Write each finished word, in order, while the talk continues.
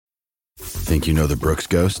Think you know the Brooks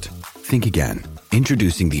Ghost? Think again.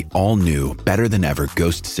 Introducing the all-new, better-than-ever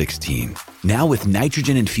Ghost 16. Now with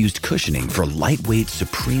nitrogen-infused cushioning for lightweight,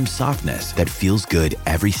 supreme softness that feels good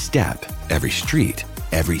every step, every street,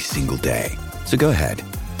 every single day. So go ahead,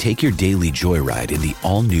 take your daily joyride in the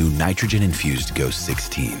all-new nitrogen-infused Ghost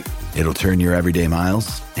 16. It'll turn your everyday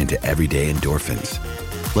miles into everyday endorphins.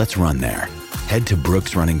 Let's run there. Head to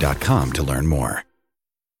brooksrunning.com to learn more.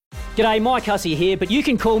 G'day, Mike Hussey here, but you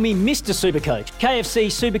can call me Mr. Supercoach. KFC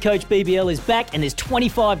Supercoach BBL is back and there's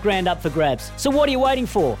 25 grand up for grabs. So what are you waiting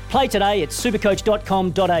for? Play today at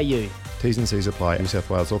supercoach.com.au. T's and C's apply. New South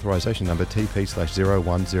Wales authorisation number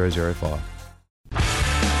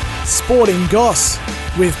TP/01005. Sporting Goss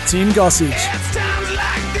with Tim Gossage.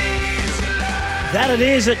 That it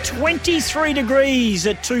is at 23 degrees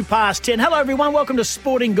at 10:02. Hello everyone, welcome to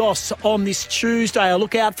Sporting Goss on this Tuesday. A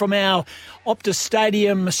look out from our Optus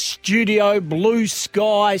Stadium studio, blue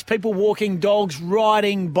skies, people walking dogs,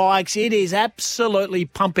 riding bikes. It is absolutely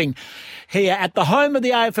pumping here at the home of the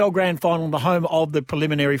AFL Grand Final, the home of the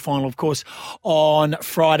preliminary final, of course, on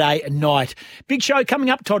Friday night. Big show coming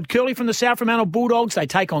up. Todd Curley from the South Fremantle Bulldogs. They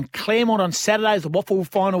take on Claremont on Saturday as the Waffle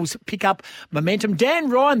Finals pick up momentum. Dan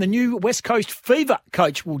Ryan, the new West Coast Fever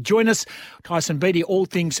coach, will join us. Tyson Beattie, all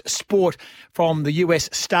things sport from the US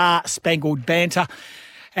Star Spangled Banter.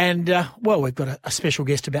 And, we've got a special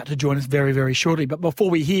guest about to join us very, very shortly. But before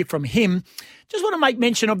we hear from him, just want to make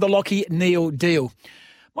mention of the Lachie Neale deal.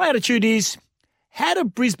 My attitude is, how do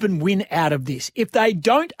Brisbane win out of this? If they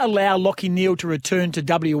don't allow Lachie Neale to return to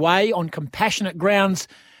WA on compassionate grounds,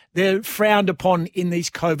 they're frowned upon in these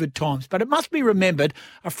COVID times. But it must be remembered,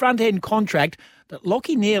 a front-end contract, that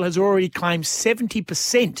Lachie Neale has already claimed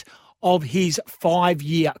 70% of his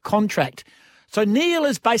 5-year contract. So Neale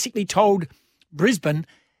has basically told Brisbane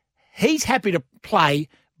he's happy to play,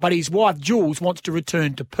 but his wife Jules wants to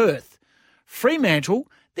return to Perth. Fremantle,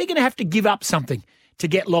 they're going to have to give up something to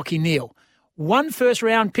get Lachie Neale. 1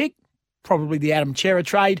 first-round pick, probably the Adam Cerra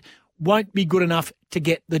trade, won't be good enough to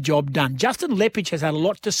get the job done. Justin Leppich has had a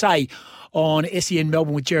lot to say on SEN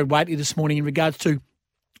Melbourne with Gerard Whateley this morning in regards to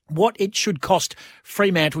what it should cost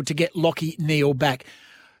Fremantle to get Lachie Neale back.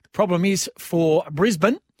 The problem is for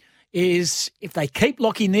Brisbane is if they keep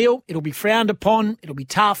Lachie Neale, it'll be frowned upon, it'll be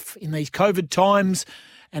tough in these COVID times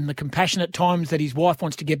and the compassionate times that his wife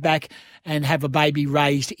wants to get back and have a baby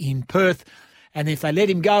raised in Perth. And if they let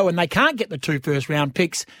him go and they can't get the 2 first-round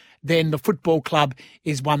picks, then the football club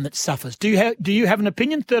is one that suffers. Do you have an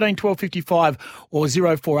opinion? 13 12 55 or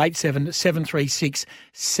 0487 736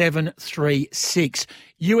 736.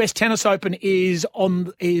 US Tennis Open is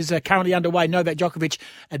currently underway. Novak Djokovic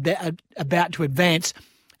about to advance.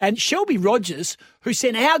 And Shelby Rogers, who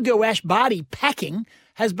sent our girl Ash Barty packing,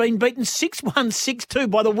 has been beaten 6-1, 6-2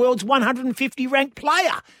 by the world's 150 ranked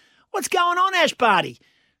player. What's going on, Ash Barty?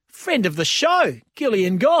 Friend of the show,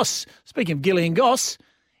 Gillian Goss. Speaking of Gillian Goss,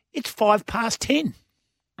 it's 10:05.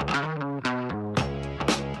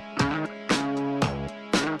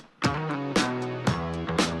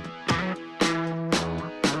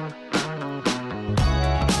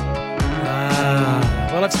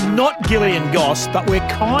 Well, it's not Gillian Goss, but we're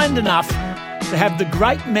kind enough to have the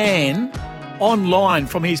great man online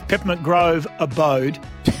from his Peppermint Grove abode.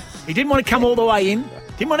 He didn't want to come all the way in.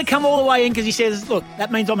 Because he says, look,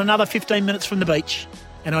 that means I'm another 15 minutes from the beach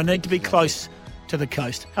and I need to be close to the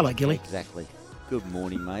coast. Hello, Gilly. Exactly. Good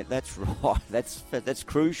morning, mate. That's right. That's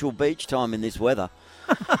crucial beach time in this weather.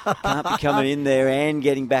 Can't be coming in there and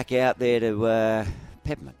getting back out there to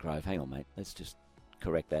Peppermint Grove. Hang on, mate. Let's just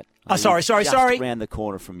correct that. Sorry. Just around the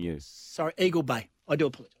corner from you. Sorry, Eagle Bay. I do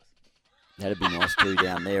apologise. That'd be nice too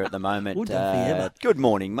down there at the moment. Would good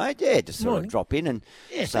morning, mate. Yeah, just sort of drop in and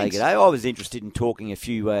say good day. I was interested in talking a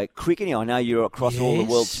few cricketing. I know you're across all the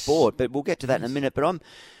world sport, but we'll get to that in a minute. But I'm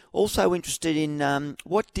also interested in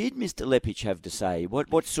what did Mr. Leppich have to say?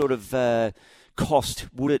 What sort of cost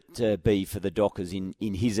would it be for the Dockers,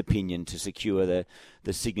 in his opinion, to secure the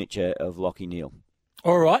signature of Lachie Neale?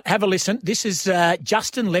 All right, have a listen. This is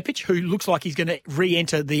Justin Leppich, who looks like he's going to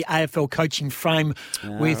re-enter the AFL coaching frame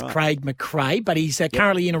with Craig McRae, but he's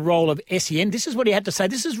currently in a role of SEN. This is what he had to say.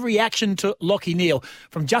 This is reaction to Lachie Neale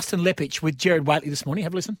from Justin Leppich with Gerard Whateley this morning.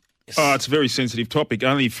 Have a listen. It's a very sensitive topic.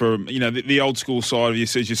 Only for the old school side of you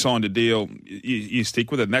says you signed a deal, you stick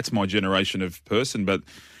with it, and that's my generation of person. But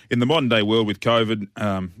in the modern day world with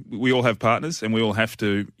COVID, we all have partners, and we all have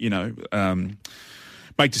to,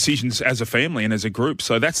 make decisions as a family and as a group.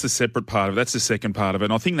 So that's the separate part of it. That's the second part of it.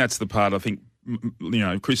 And I think that's the part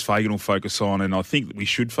Chris Fagan will focus on, and I think that we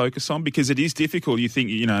should focus on, because it is difficult. You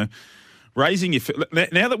think, raising your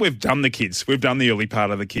now that we've done the early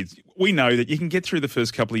part of the kids, we know that you can get through the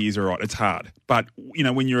first couple of years all right. It's hard. But,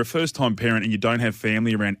 when you're a first-time parent and you don't have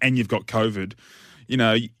family around and you've got COVID,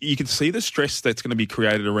 you can see the stress that's going to be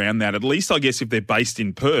created around that. At least, I guess, if they're based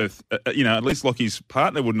in Perth, at least Lockie's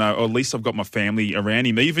partner would know, or at least I've got my family around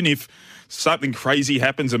him. Even if something crazy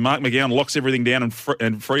happens and Mark McGowan locks everything down and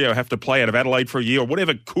Freo have to play out of Adelaide for a year or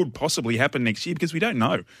whatever could possibly happen next year, because we don't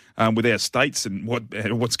know with our states and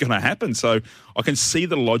what's going to happen. So I can see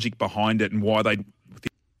the logic behind it and why they...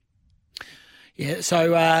 Yeah,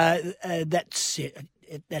 so that's it.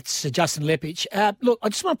 That's Justin Leppich. Look, I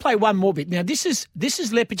just want to play one more bit. Now, this is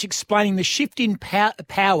Leppich explaining the shift in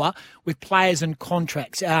power with players and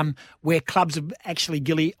contracts, where clubs are actually,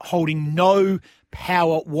 Gilly, holding no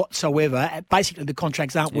power whatsoever. Basically, the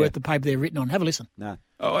contracts aren't worth the paper they're written on. Have a listen. No.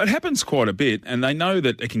 Oh, it happens quite a bit, and they know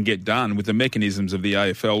that it can get done with the mechanisms of the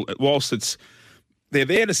AFL. Whilst they're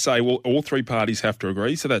there to say, well, all three parties have to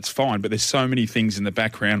agree, so that's fine, but there's so many things in the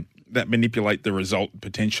background that manipulate the result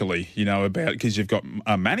potentially, because you've got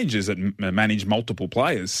managers that manage multiple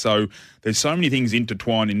players. So there's so many things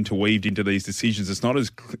interweaved into these decisions. It's not as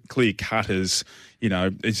clear cut as,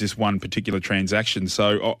 it's just one particular transaction.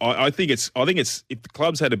 So I think it's if the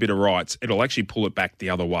clubs had a bit of rights, it'll actually pull it back the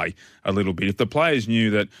other way a little bit. If the players knew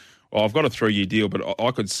that, I've got a 3-year deal, but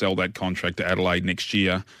I could sell that contract to Adelaide next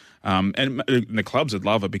year. And the clubs would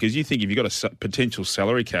love it, because you think if you've got a potential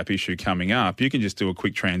salary cap issue coming up, you can just do a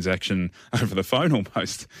quick transaction over the phone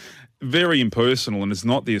almost. Very impersonal, and it's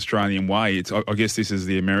not the Australian way. I guess this is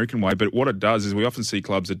the American way. But what it does is we often see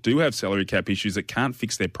clubs that do have salary cap issues that can't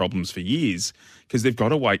fix their problems for years because they've got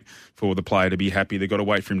to wait for the player to be happy. They've got to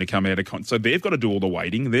wait for him to come out of so they've got to do all the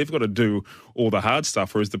waiting. They've got to do all the hard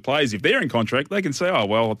stuff. Whereas the players, if they're in contract, they can say, oh,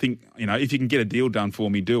 well, I think, if you can get a deal done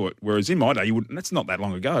for me, do it. Whereas in my day, that's not that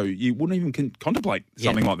long ago, you wouldn't even contemplate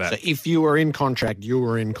something like that. So if you were in contract, you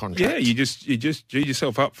were in contract. Yeah, you just G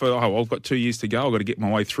yourself up for, I've got 2 years to go. I've got to get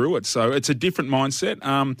my way through it. So it's a different mindset.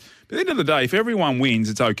 But at the end of the day, if everyone wins,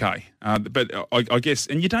 it's okay. But I guess,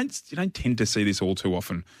 and you don't tend to see this all too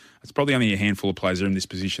often. It's probably only a handful of players are in this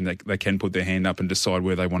position that they can put their hand up and decide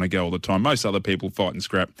where they want to go all the time. Most other people fight and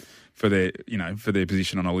scrap for their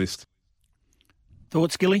position on a list.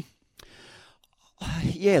 Thoughts, Gilly?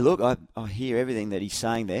 Yeah, look, I hear everything that he's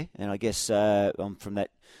saying there, and I guess I'm from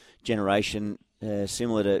that generation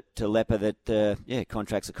similar to Lepper that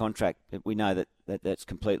contract's a contract. We know that's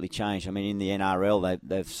completely changed. I mean, in the NRL,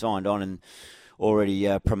 they've signed on and already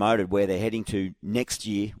promoted where they're heading to next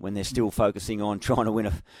year, when they're still focusing on trying to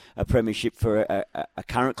win a premiership for a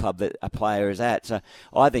current club that a player is at. So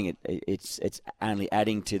I think it's only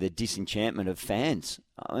adding to the disenchantment of fans.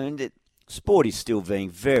 I mean, sport is still being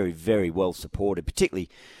very, very well supported, particularly,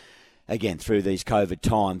 again, through these COVID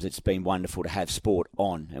times. It's been wonderful to have sport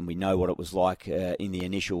on, and we know what it was like in the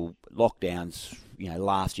initial lockdowns,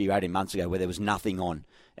 last year, 18 months ago, where there was nothing on.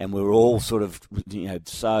 And we were all sort of,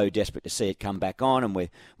 so desperate to see it come back on, and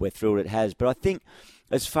we're thrilled it has. But I think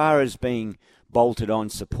as far as being bolted on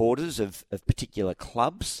supporters of particular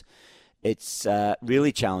clubs, it's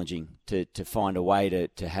really challenging to find a way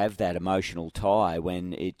to have that emotional tie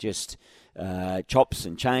when it just chops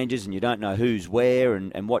and changes and you don't know who's where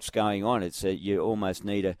and what's going on. It's you almost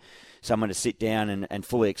need someone to sit down and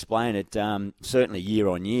fully explain it, certainly year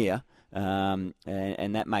on year. And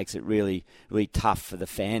that makes it really, really tough for the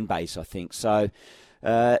fan base, I think. So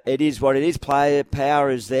it is what it is. Player power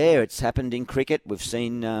is there. It's happened in cricket. We've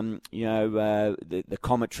seen, the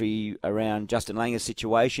commentary around Justin Langer's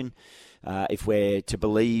situation. If we're to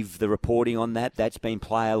believe the reporting on that, that's been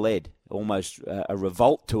player-led. Almost a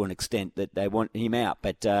revolt to an extent that they want him out.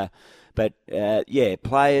 But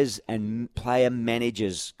players and player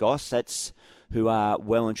managers, Goss, that's who are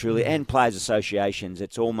well and truly, and players' associations,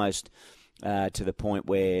 it's almost to the point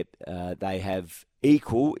where they have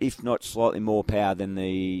equal, if not slightly more power than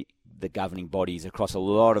the governing bodies across a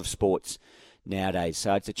lot of sports nowadays.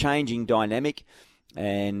 So it's a changing dynamic,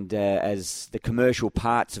 and as the commercial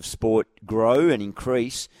parts of sport grow and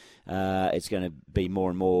increase, it's going to be more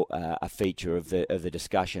and more a feature of the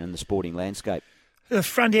discussion and the sporting landscape. The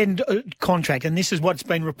front-end contract, and this is what's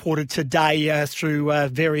been reported today through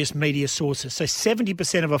various media sources. So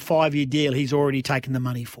 70% of a 5-year deal he's already taken the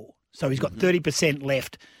money for. So he's got 30%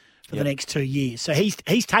 left for the next 2 years. So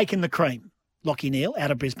he's taken the cream, Lachie Neale,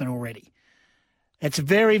 out of Brisbane already. It's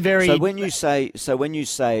very, very... So when you say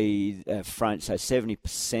front, so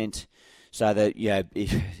 70%, so that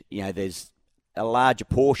there's a larger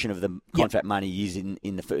portion of the contract money is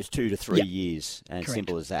in the first 2 to 3 years, and Correct.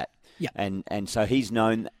 Simple as that. Yeah, and so he's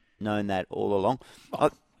known that all along.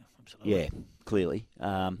 Absolutely. Yeah, clearly.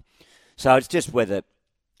 So it's just whether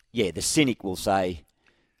the cynic will say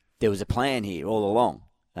there was a plan here all along.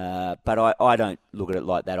 But I don't look at it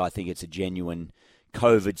like that. I think it's a genuine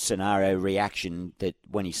COVID scenario reaction that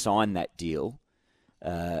when he signed that deal,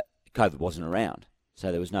 COVID wasn't around.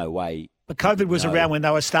 So there was no way. But COVID was around when they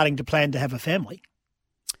were starting to plan to have a family.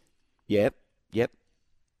 Yep.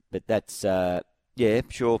 But that's,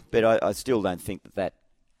 sure. But I still don't think that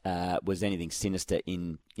was anything sinister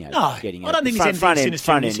in, getting I don't think there's anything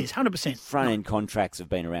sinister in this, 100%. Front-end contracts have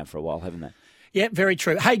been around for a while, haven't they? Yeah, very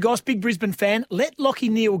true. Hey, Goss, big Brisbane fan. Let Lachie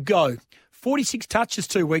Neale go. 46 touches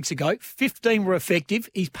 2 weeks ago. 15 were effective.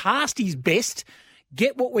 He's past his best.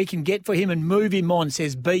 Get what we can get for him and move him on,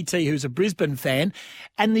 says BT, who's a Brisbane fan.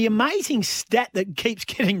 And the amazing stat that keeps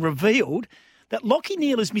getting revealed, that Lachie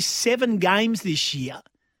Neale has missed 7 games this year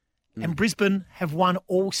and Brisbane have won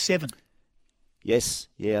all 7. Yes.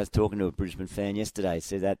 Yeah, I was talking to a Brisbane fan yesterday,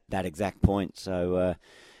 said that exact point. So,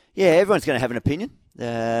 everyone's going to have an opinion.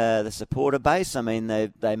 The supporter base, I mean,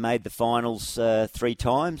 they made the finals 3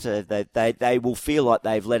 times. They will feel like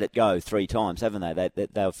they've let it go 3 times, haven't they?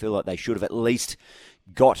 They'll feel like they should have at least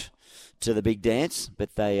got to the big dance,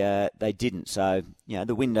 but they didn't. So,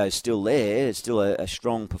 the window's still there. It's still a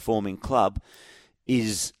strong performing club.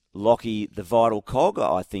 Is Lachie the vital cog?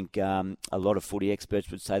 I think a lot of footy experts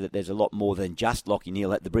would say that there's a lot more than just Lachie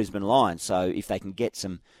Neale at the Brisbane Lions. So if they can get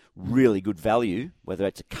some really good value, whether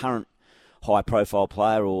it's a current high-profile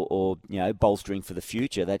player or bolstering for the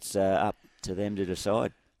future, that's up to them to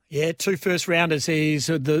decide. Yeah, 2 first-rounders is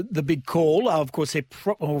the big call. Of course,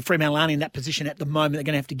 Fremantle aren't in that position at the moment. They're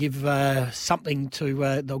going to have to give something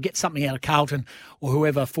to they'll get something out of Carlton or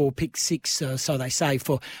whoever for pick 6, so they say,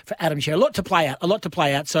 for Adam Sherry. A lot to play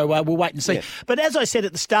out, so we'll wait and see. Yeah. But as I said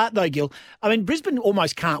at the start, though, Gil, I mean, Brisbane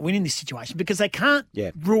almost can't win in this situation because they can't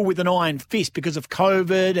rule with an iron fist because of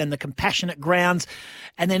COVID and the compassionate grounds,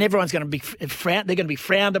 and then everyone's going to be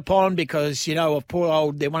frowned upon because, of poor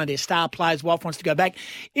old, one of their star players' wife wants to go back.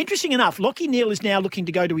 Interesting enough, Lachie Neale is now looking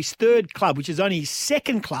to go to his 3rd club, which is only his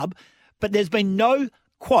 2nd club, but there's been no,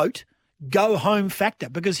 quote, go-home factor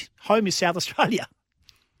because home is South Australia.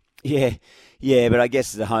 Yeah, but I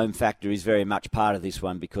guess the home factor is very much part of this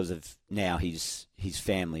one because of now his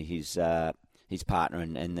family, his partner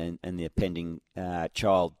and the pending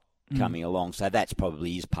child coming along. So that's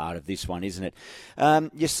probably is part of this one, isn't it?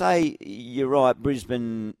 You say you're right,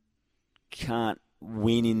 Brisbane can't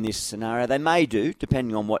win in this scenario. They may do,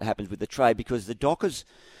 depending on what happens with the trade, because the Dockers,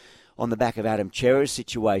 on the back of Adam Cerra's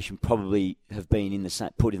situation, probably have been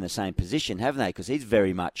put in the same position, haven't they? Because he's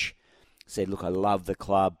very much said, look, I love the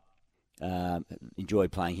club,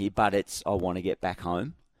 enjoyed playing here, but I want to get back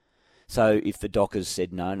home. So if the Dockers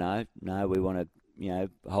said, no, we want to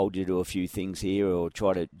hold you to a few things here or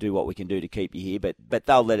try to do what we can do to keep you here, but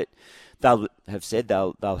they'll have said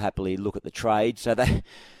they'll happily look at the trade. So they...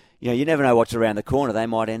 you never know what's around the corner. They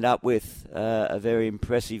might end up with a very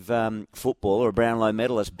impressive footballer, a Brownlow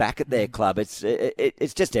medalist, back at their club.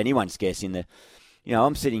 It's just anyone's guess.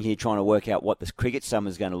 I'm sitting here trying to work out what the cricket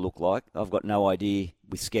summer's going to look like. I've got no idea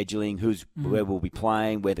with scheduling, where we'll be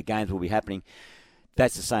playing, where the games will be happening.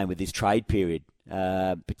 That's the same with this trade period,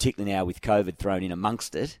 particularly now with COVID thrown in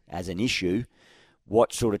amongst it as an issue.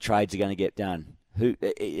 What sort of trades are going to get done?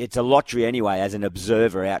 It's a lottery anyway, as an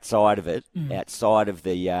observer outside of it, outside of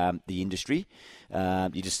the industry.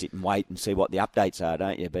 You just sit and wait and see what the updates are,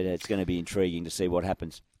 don't you? But it's going to be intriguing to see what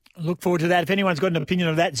happens. Look forward to that. If anyone's got an opinion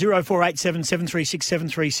of that, 0487 736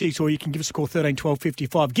 736, or you can give us a call, 13 12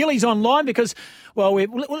 55. Gilly's online because,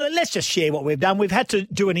 let's just share what we've done. We've had to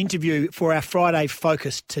do an interview for our Friday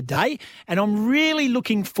Focus today, and I'm really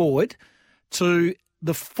looking forward to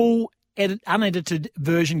the full unedited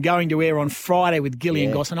version going to air on Friday with Gilly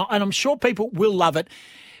and Goss, and I'm sure people will love it.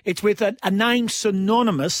 It's with a name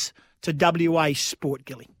synonymous to WA sport,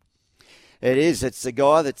 Gilly. It is. It's a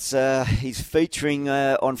guy that's he's featuring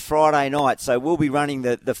on Friday night, so we'll be running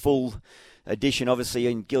the full edition, obviously,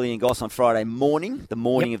 in Gilly and Goss on Friday morning, the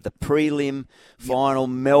morning of the prelim final.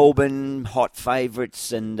 Melbourne, hot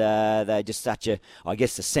favourites, and they're just such a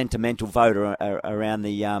sentimental vote around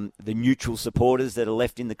the neutral supporters that are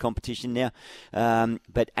left in the competition now.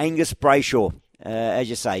 But Angus Brayshaw, as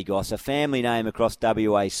you say, Goss, a family name across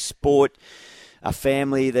WA sport. A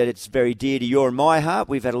family that it's very dear to your and my heart.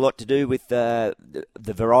 We've had a lot to do with the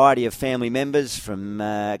variety of family members, from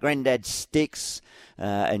Grandad Sticks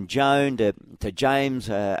and Joan to James,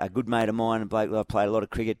 a good mate of mine, and Blake I've played a lot of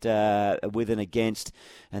cricket with and against.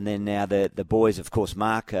 And then now the boys, of course,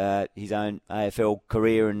 Mark, his own AFL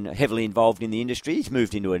career and heavily involved in the industry. He's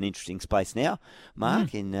moved into an interesting space now,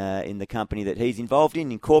 Mark, in the company that he's involved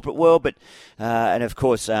in corporate world. But and of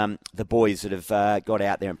course, the boys that have got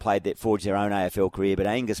out there and forged their own AFL AFL career. But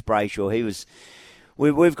Angus Brayshaw, he was...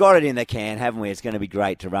 We've got it in the can, haven't we? It's going to be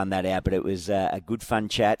great to run that out. But it was a good, fun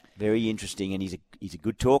chat, very interesting, and he's a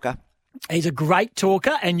good talker. He's a great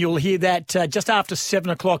talker, and you'll hear that just after 7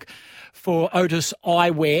 o'clock for Otis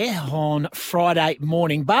Eyewear on Friday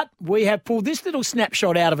morning. But we have pulled this little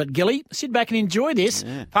snapshot out of it, Gilly. Sit back and enjoy this.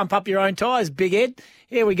 Yeah. Pump up your own tyres, Big Ed.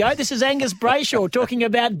 Here we go. This is Angus Brayshaw talking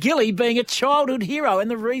about Gilly being a childhood hero and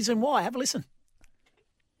the reason why. Have a listen.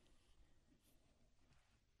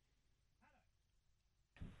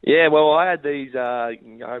 Yeah, well, I had these,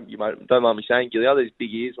 you don't mind me saying, Gilly, I had these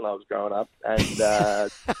big ears when I was growing up, and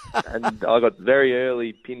and I got very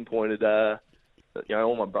early pinpointed, that,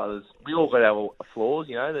 all my brothers, we all got our flaws,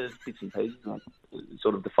 there's bits and pieces that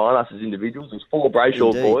sort of define us as individuals. There's 4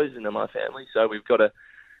 Brayshaw boys in my family, so we've got to,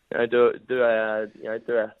 do our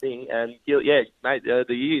thing. And yeah, mate, the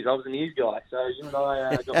ears, I was an ears guy, so you and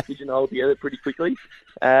I got pigeonholed together pretty quickly.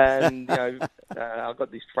 And I've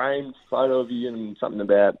got this framed photo of you and something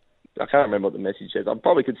about, I can't remember what the message says. I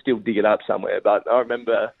probably could still dig it up somewhere, but I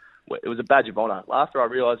remember it was a badge of honour. After I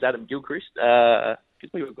realised Adam Gilchrist, because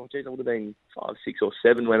I would have been 5, 6 or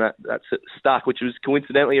 7 when that stuck, which was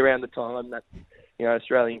coincidentally around the time that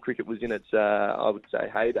Australian cricket was in its, I would say,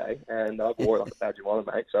 heyday, and I wore it like a badge of honour,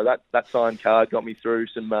 mate. So that signed card got me through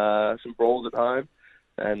some brawls at home,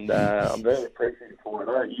 and I'm very appreciative for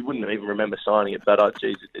it. You wouldn't even remember signing it, but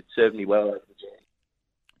it served me well over the journey.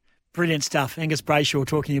 Brilliant stuff. Angus Brayshaw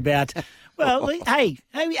talking about, well, hey,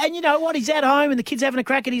 and you know what? He's at home and the kid's having a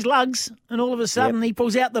crack at his lugs, and all of a sudden he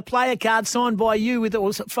pulls out the player card signed by you with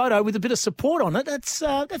a photo with a bit of support on it. That's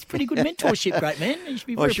pretty good mentorship, great man.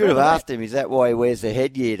 I should have asked him, is that why he wears the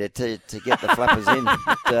headgear to get the flappers in?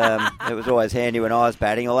 It was always handy when I was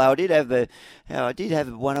batting, although I did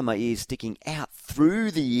have one of my ears sticking out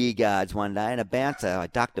through the ear guards one day, and I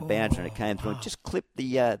ducked a bouncer and it came through and just clipped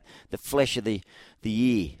the flesh of the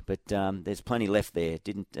ear, but there's plenty left there.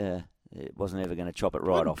 It wasn't ever going to chop it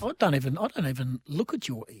right off. I don't even look at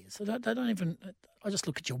your ears. I just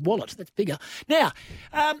look at your wallet. That's bigger. Now,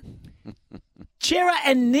 Chera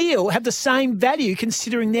and Neil have the same value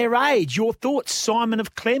considering their age. Your thoughts, Simon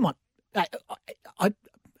of Claremont? I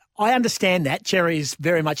understand that Chera is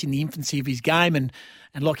very much in the infancy of his game, and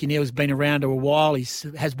Lachie Neale's been around a while. He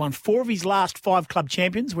has won 4 of his last 5 club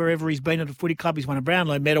champions wherever he's been at a footy club. He's won a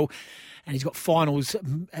Brownlow medal. And he's got finals,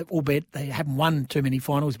 albeit they haven't won too many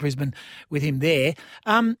finals, Brisbane, with him there.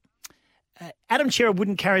 Adam Chera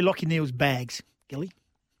wouldn't carry Lachie Neale's bags, Gilly.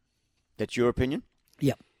 That's your opinion?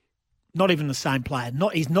 Yep. Not even the same player.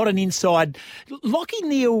 He's not an inside. Lachie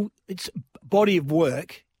Neale's body of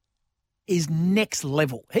work is next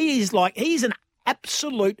level. He's an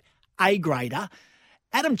absolute A-grader.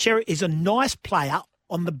 Adam Chera is a nice player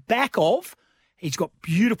on the back of, he's got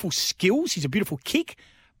beautiful skills. He's a beautiful kick.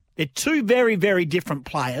 They're 2 very, very different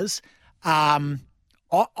players. When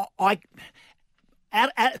I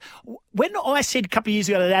said a couple of years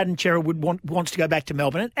ago that Adam Chera wants to go back to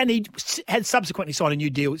Melbourne, and he had subsequently signed a new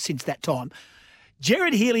deal since that time,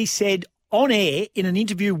 Gerard Healy said on air in an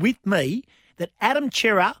interview with me that Adam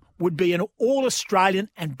Chera would be an All-Australian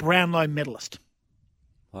and Brownlow medalist.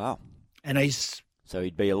 Wow. And so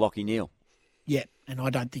he'd be a Lachie Neale. Yeah. And I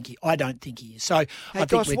don't think he is. So, hey,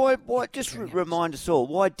 Goss, why? Just remind us all,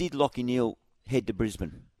 why did Lachie Neale head to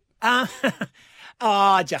Brisbane?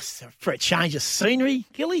 Just for a change of scenery,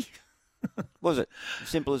 Gilly. Was it as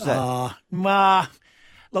simple as that?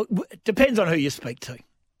 Look, it depends on who you speak to.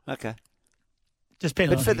 Okay.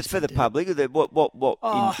 But for the public,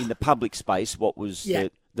 what in the public space? What was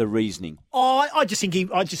the reasoning? I just think he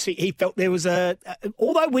felt there was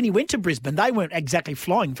although when he went to Brisbane, they weren't exactly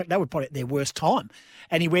flying. In fact, they were probably at their worst time.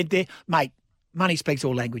 And he went there, mate, money speaks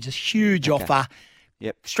all languages. Huge offer.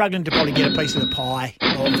 Yep. Struggling to probably get a piece of the pie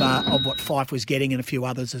of what Fife was getting and a few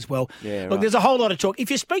others as well. Yeah, Look, there's a whole lot of talk.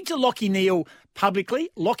 If you speak to Lachie Neale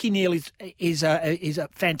publicly, Lachie Neale is a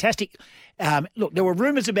fantastic. Look, there were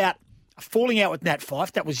rumours about falling out with Nat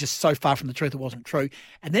Fife. That was just so far from the truth, it wasn't true.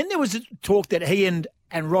 And then there was talk that he and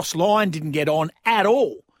Ross Lyon didn't get on at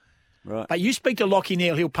all. Right. But you speak to Lachie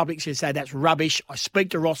Neale, he'll publicly say that's rubbish. I speak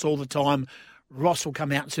to Ross all the time. Ross will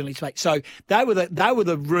come out and certainly speak. So they were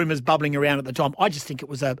the rumours bubbling around at the time. I just think it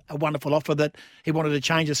was a wonderful offer that he wanted to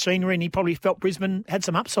change the scenery, and he probably felt Brisbane had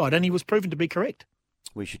some upside, and he was proven to be correct.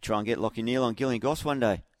 We should try and get Lachie Neale on Gilly and Goss one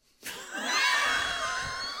day.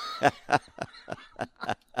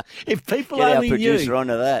 If people get only our producer knew,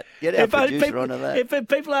 onto that. Get our producer onto that. If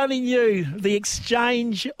people only knew the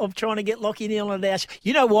exchange of trying to get Lachie Neale on our show.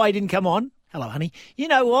 You know why he didn't come on? Hello, honey. You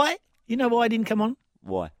know why? You know why he didn't come on?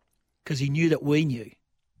 Why? Because he knew that we knew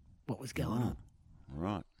what was going on.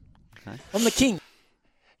 Right. Okay. I'm the king.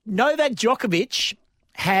 Novak Djokovic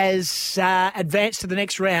has advanced to the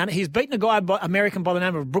next round. He's beaten a guy, American by the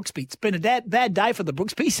name of Brooksby. It's been a bad day for the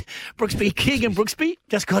Brookspys. Keegan Brooksby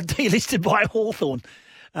just got delisted by Hawthorn.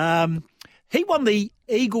 He won the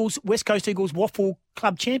West Coast Eagles Waffle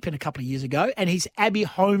Club champion a couple of years ago, and he's Abby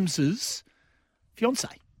Holmes's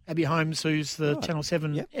fiancée. Abby Holmes, who's the Channel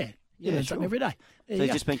 7. Yep. Yeah, something every day. So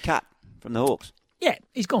he's just been cut from the Hawks. Yeah,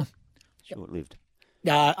 he's gone. Short-lived.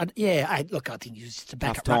 I think he's just a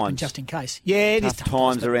backup ruckman just in case. Yeah, it is tough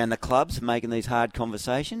times around the clubs making these hard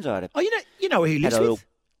conversations. You know who he lives with?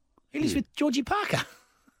 He lives with Georgie Parker.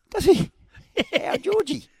 Does he? How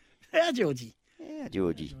Georgie? How Georgie?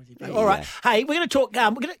 All right. Hey, we're going to talk.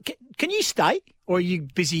 Can you stay, or are you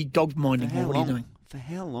busy dog minding? What are you doing? For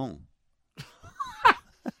how long?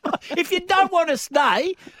 If you don't want to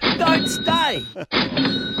stay, don't stay.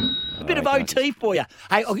 A bit of OT for you.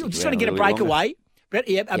 Hey, I just want to get a breakaway.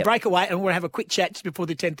 Breakaway, and we'll have a quick chat just before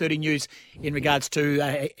the 10:30 news in regards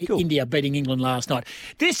to India beating England last night.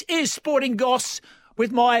 This is Sporting Goss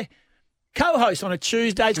with my co-host on a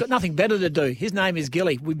Tuesday. He's got nothing better to do. His name is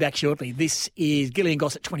Gilly. We'll be back shortly. This is Gilly and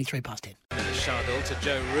Goss at 10:23. Shardul to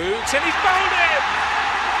Joe Root, and he's bowled it!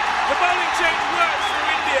 The bowling change works for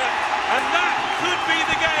India, and that could be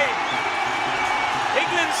the game.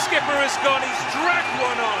 England's skipper has gone. He's dragged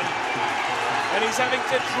one on. And he's having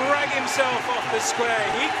to drag himself off the square.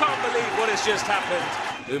 He can't believe what has just happened.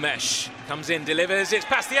 Umesh comes in, delivers. It's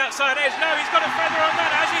past the outside edge. No, he's got a feather on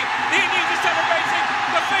that, has he? The Indians are celebrating.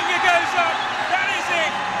 The finger goes up. That is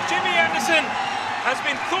it. Jimmy Anderson has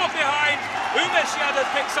been caught behind. Umesh Yadav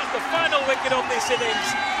picks up the final wicket of this innings.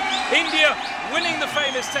 India winning the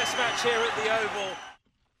famous Test match here at the Oval.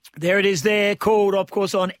 There it is there, called, of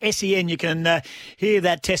course, on SEN. You can hear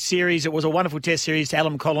that test series. It was a wonderful test series to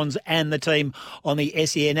Alan Collins and the team on the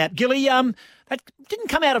SEN app. Gilly, that didn't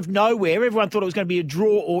come out of nowhere. Everyone thought it was going to be a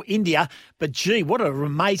draw or India. But, gee, what an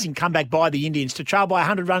amazing comeback by the Indians to trail by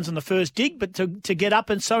 100 runs on the first dig, but to get up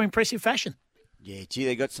in so impressive fashion. Yeah, gee,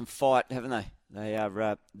 they got some fight, haven't they?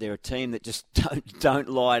 They're a team that just don't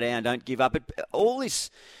lie down, don't give up. But all this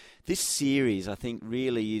series, I think,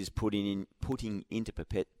 really is putting into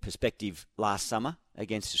perspective last summer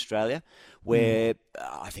against Australia, where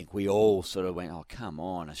I think we all sort of went, oh, come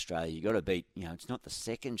on, Australia, you got to beat, it's not the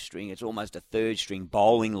second string, it's almost a third string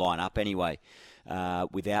bowling lineup anyway,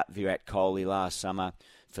 without Virat Kohli last summer.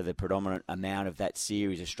 For the predominant amount of that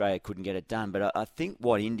series, Australia couldn't get it done. But I think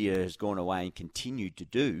what India has gone away and continued to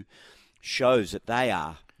do shows that they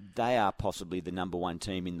are possibly the number one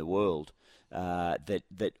team in the world.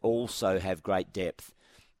 That also have great depth.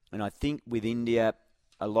 And I think with India,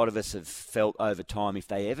 a lot of us have felt over time if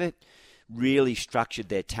they ever really structured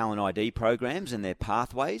their talent ID programs and their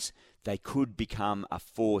pathways, they could become a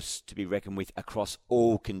force to be reckoned with across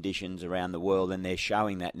all conditions around the world, and they're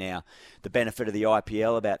showing that now. The benefit of the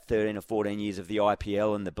IPL, about 13 or 14 years of the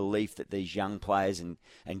IPL, and the belief that these young players and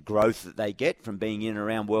growth that they get from being in and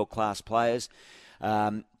around world-class players,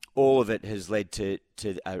 all of it has led to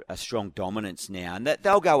a strong dominance now. And that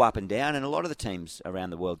they'll go up and down, and a lot of the teams around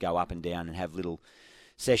the world go up and down and have little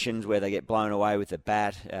sessions where they get blown away with the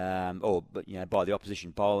bat by the opposition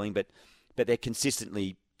bowling, but they're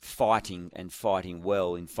consistently fighting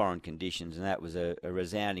well in foreign conditions, and that was a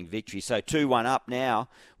resounding victory. So 2-1 up now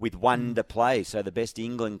with one to play. So the best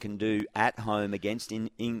England can do at home against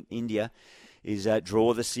India is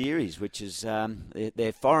draw the series, which is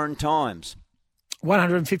their foreign times.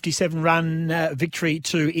 157-run victory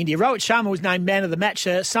to India. Rohit Sharma was named man of the match.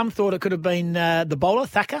 Some thought it could have been the bowler,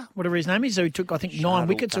 Thacker, whatever his name is, who took, I think, 9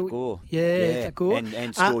 wickets. Thakur. Thakur.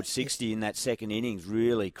 And scored 60 in that second innings,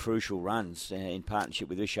 really crucial runs in partnership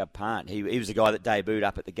with Rishabh Pant. He was the guy that debuted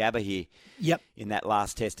up at the Gabba here in that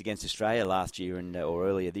last test against Australia last year or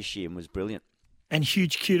earlier this year, and was brilliant. And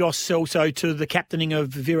huge kudos also to the captaining of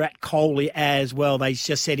Virat Kohli as well. They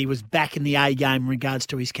just said he was back in the A game in regards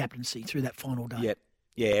to his captaincy through that final day. Yep.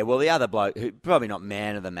 Yeah, well, the other bloke, who probably not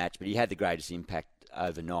man of the match, but he had the greatest impact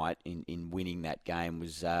overnight in winning that game,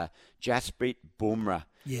 was Jasprit Bumrah.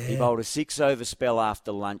 Yeah. He bowled a 6-over spell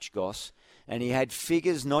after lunch, Goss, and he had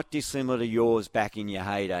figures not dissimilar to yours back in your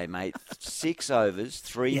heyday, mate. 6 overs,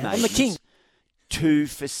 3 maidens, I'm the king. 2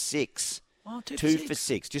 for 6. Oh, 2 for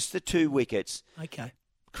 6, just the 2 wickets. Okay.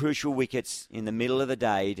 Crucial wickets in the middle of the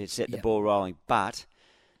day to set the ball rolling. But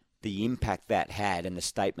the impact that had and the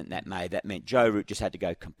statement that made, that meant Joe Root just had to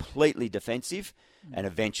go completely defensive, and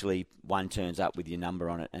eventually one turns up with your number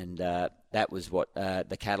on it. And that was what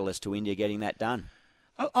the catalyst to India getting that done.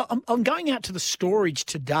 I'm going out to the storage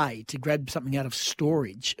today to grab something out of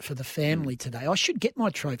storage for the family today. I should get my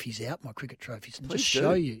trophies out, my cricket trophies, and Please just do.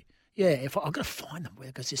 show you. I've got to find them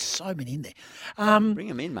because there's so many in there. Bring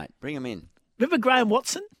them in, mate. Bring them in. Remember Graham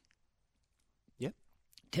Watson? Yep.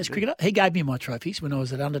 Test cricketer. He gave me my trophies when I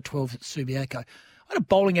was at under 12 at Subiaco. I had a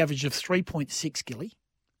bowling average of 3.6, Gilly.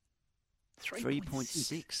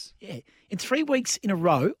 3.6. Yeah. In 3 weeks in a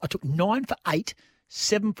row, I took 9 for 8,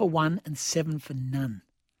 7 for 1, and 7 for none.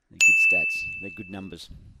 They're good stats. They're good numbers.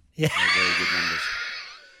 Yeah. They're very good numbers.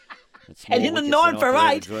 And in the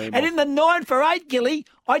 9 for 8, Gilly,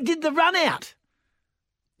 I did the run out.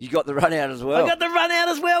 You got the run out as well. I got the run out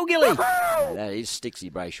as well, Gilly. That is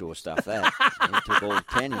Stixie Brayshaw stuff, that. He took all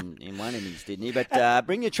 10 in one innings, didn't he? But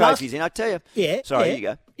bring your trophies in, I tell you. Yeah. Sorry, you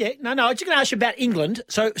go. Yeah, no, I was just going to ask you about England.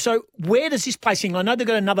 So where does this place England? I know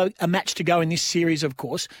they've got a match to go in this series, of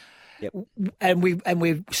course. Yep. And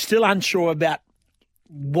we're still unsure about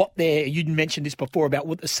what you mentioned this before about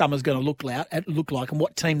what the summer's going to look like and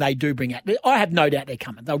what team they do bring out. I have no doubt they're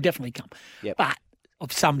coming. They'll definitely come. Yep. But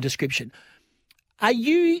of some description. Are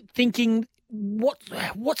you thinking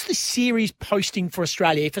what's the series posting for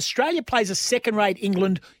Australia? If Australia plays a second-rate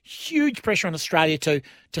England, huge pressure on Australia to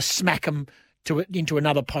smack them into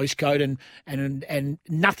another postcode and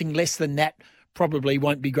nothing less than that probably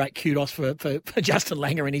won't be great kudos for Justin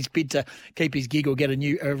Langer in his bid to keep his gig or get a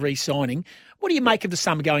new re-signing. What do you make of the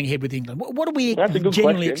summer going ahead with England? What are we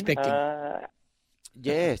genuinely expecting?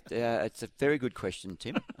 It's a very good question,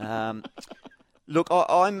 Tim. Look,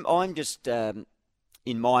 I'm just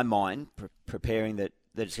in my mind preparing that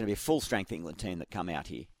it's going to be a full-strength England team that come out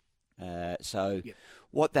here.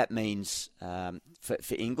 What that means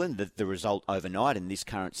for England, the result overnight in this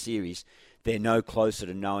current series, they're no closer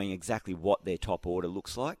to knowing exactly what their top order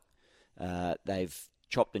looks like. They've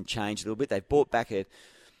chopped and changed a little bit. They've brought back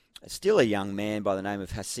still a young man by the name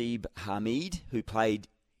of Hasib Hamid, who played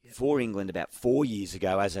for England about 4 years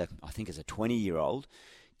ago as a 20-year-old.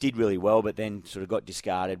 Did really well, but then sort of got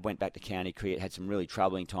discarded, went back to county cricket, had some really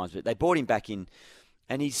troubling times. But they brought him back in,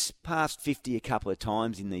 and he's passed 50 a couple of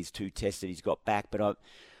times in these 2 tests that he's got back. But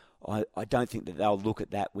I don't think that they'll look at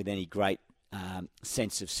that with any great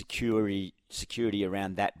sense of security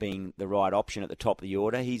around that being the right option at the top of the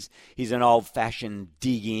order. He's an old-fashioned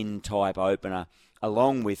dig-in type opener,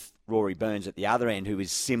 along with Rory Burns at the other end, who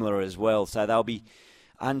is similar as well. So they'll be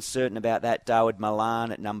uncertain about that. Dawood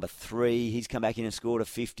Malan at number 3. He's come back in and scored a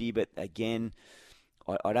 50, but again,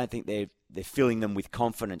 I don't think they're filling them with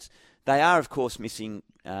confidence. They are, of course, missing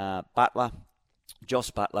Butler,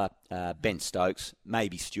 Joss Butler, Ben Stokes,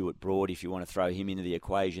 maybe Stuart Broad if you want to throw him into the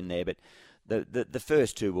equation there. But the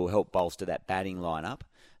first 2 will help bolster that batting lineup,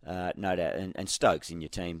 no doubt. And Stokes in your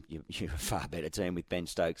team, you're a far better team with Ben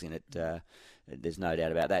Stokes in it. There's no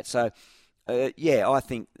doubt about that. So, I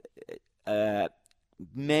think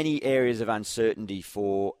many areas of uncertainty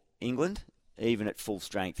for England, even at full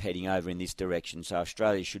strength, heading over in this direction. So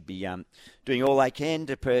Australia should be doing all they can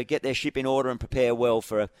to get their ship in order and prepare well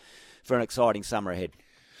for an exciting summer ahead.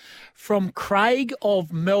 From Craig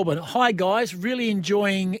of Melbourne. Hi, guys. Really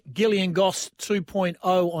enjoying Gilly and Goss 2.0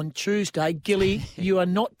 on Tuesday. Gilly, you are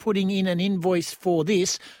not putting in an invoice for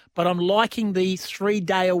this, but I'm liking the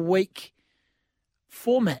 3-day-a-week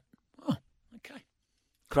format. Oh, okay.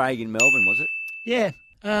 Craig in Melbourne, was it? Yeah.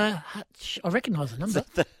 I recognise the number.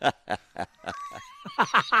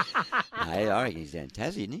 Hey, I reckon he's down in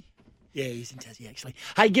Tassie, isn't he? Yeah, he's in Tassie, actually.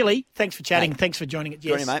 Hey, Gilly, thanks for chatting. Hey. Thanks for joining it.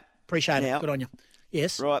 Yes. Good on you, mate. Appreciate it. Good on you.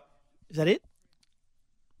 Yes. Right. Is that it?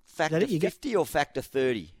 Factor 50 or factor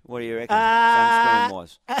 30? What do you reckon,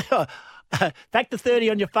 sunscreen-wise? Factor 30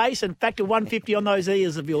 on your face and factor 150 on those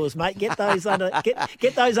ears of yours, mate. Get those under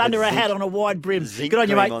get those under a hat on a wide brim. Zinc Good on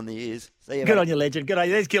you, mate. on the ears. See you, Good mate. on you, legend. Good on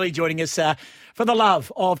you. There's Gilly joining us for the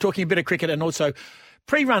love of talking a bit of cricket and also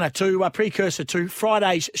precursor to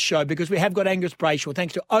Friday's show, because we have got Angus Brayshaw,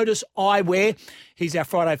 thanks to Otis Eyewear. He's our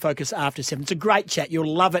Friday Focus after 7. It's a great chat.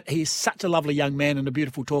 You'll love it. He's such a lovely young man and a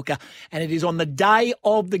beautiful talker. And it is on the day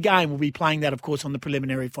of the game. We'll be playing that, of course, on the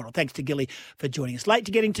preliminary final. Thanks to Gilly for joining us. Late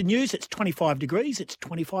to get into news. It's 25 degrees. It's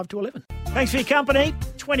 25 to 11. Thanks for your company.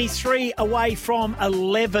 23 away from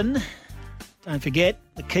 11. Don't forget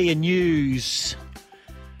the Kia News.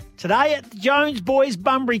 Today at the Jones Boys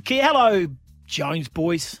Bunbury Kia. Hello, Jones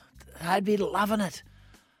Boys. They'd be loving it.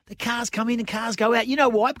 The cars come in and cars go out. You know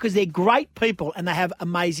why? Because they're great people and they have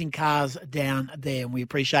amazing cars down there, and we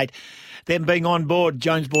appreciate them being on board,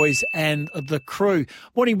 Jones Boys and the crew.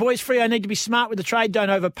 Morning, boys. Freo need to be smart with the trade. Don't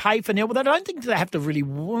overpay for Neil. But I don't think they have to really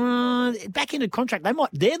back into contract.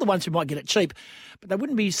 They're the ones who might get it cheap, but they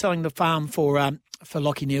wouldn't be selling the farm for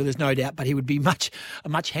Lachie Neale, there's no doubt, but he would be a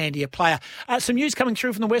much handier player. Some news coming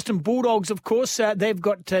through from the Western Bulldogs, of course.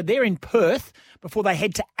 They're in Perth before they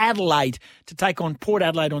head to Adelaide to take on Port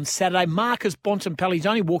Adelaide on Saturday. Marcus Bontempelli's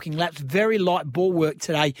only walking laps, very light ball work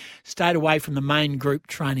today, stayed away from the main group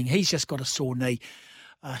training. He's just got a sore knee.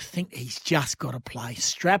 I think he's just got to play.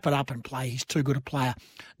 Strap it up and play. He's too good a player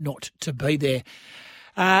not to be there.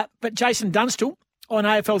 But Jason Dunstall on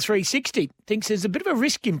AFL 360 thinks there's a bit of a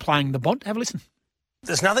risk in playing the Bont. Have a listen.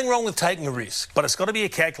 There's nothing wrong with taking a risk, but it's got to be a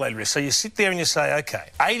calculated risk. So you sit there and you say, OK,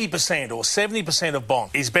 80% or 70% of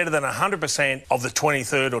Bont is better than 100% of the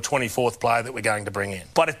 23rd or 24th player that we're going to bring in.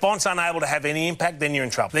 But if Bont's unable to have any impact, then you're in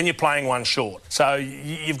trouble. Then you're playing one short. So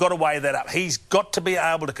you've got to weigh that up. He's got to be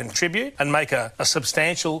able to contribute and make a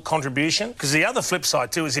substantial contribution. Because the other flip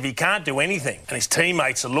side too is if he can't do anything and his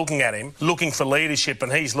teammates are looking at him, looking for leadership,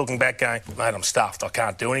 and he's looking back going, mate, I'm stuffed, I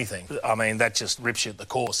can't do anything. I mean, that just rips you at the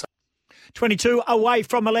core. 22 away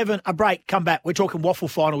from 11, a break, come back. We're talking waffle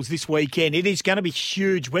finals this weekend. It is going to be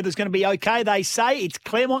huge. Weather's going to be okay, they say. It's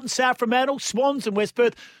Claremont and South Fremantle, Swans and West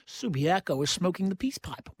Perth. Subiaco is smoking the peace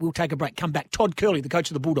pipe. We'll take a break, come back. Todd Curley, the coach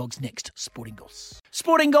of the Bulldogs, next. Sporting Goss.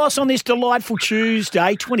 Sporting Goss on this delightful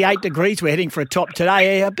Tuesday, 28 degrees. We're heading for a top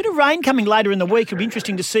today. A bit of rain coming later in the week. It'll be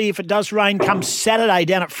interesting to see if it does rain come Saturday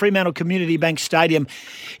down at Fremantle Community Bank Stadium.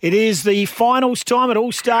 It is the finals time. It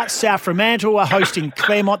all starts. South Fremantle are hosting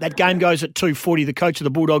Claremont. That game goes at 2:40. The coach of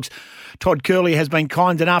the Bulldogs, Todd Curley, has been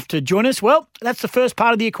kind enough to join us. Well, that's the first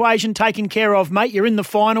part of the equation taken care of, mate. You're in the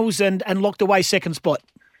finals and locked away second spot.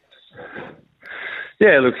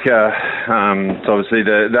 Yeah, look, it's obviously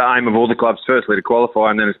the aim of all the clubs, firstly to qualify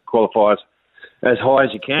and then to qualify as high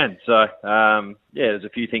as you can. So, there's a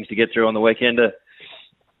few things to get through on the weekend to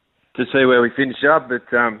see where we finish up. But,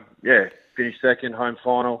 finished second, home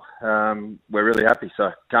final. We're really happy,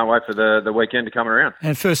 so can't wait for the weekend to come around.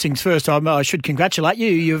 And first things first, I should congratulate you.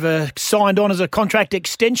 You've signed on as a contract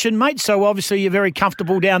extension, mate, so obviously you're very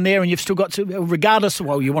comfortable down there and you've still got to, regardless,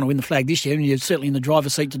 well, you want to win the flag this year and you're certainly in the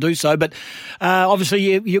driver's seat to do so, but obviously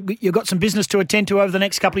you've got some business to attend to over the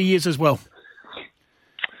next couple of years as well.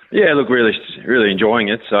 Yeah, look, really enjoying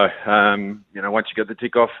it. So, once you get the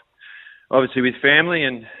tick off, obviously with family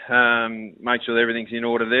and make sure that everything's in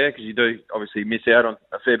order there because you do obviously miss out on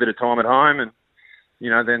a fair bit of time at home and,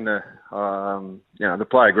 then the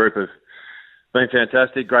player group have been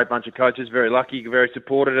fantastic, great bunch of coaches, very lucky, very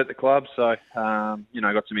supported at the club. So,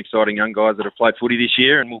 got some exciting young guys that have played footy this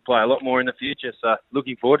year and will play a lot more in the future. So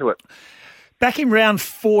looking forward to it. Back in round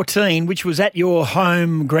 14, which was at your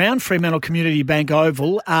home ground, Fremantle Community Bank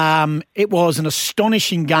Oval, it was an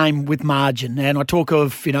astonishing game with margin. And I talk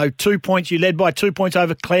of, 2 points. You led by 2 points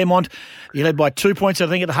over Claremont. You led by 2 points, I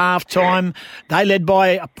think, at half time. They led by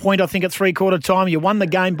a point, I think, at three-quarter time. You won the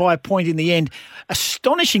game by a point in the end.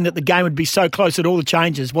 Astonishing that the game would be so close at all the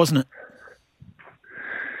changes, wasn't it?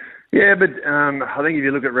 Yeah, but I think if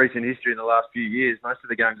you look at recent history in the last few years, most of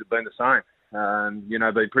the games have been the same.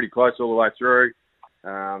 Been pretty close all the way through,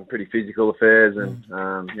 pretty physical affairs and,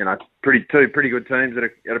 two pretty good teams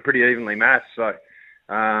that are pretty evenly matched. So,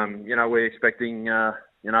 we're expecting,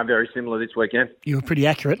 very similar this weekend. You were pretty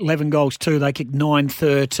accurate. 11 goals too. They kicked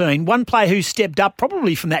 9-13. One player who stepped up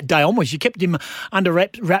probably from that day onwards, you kept him under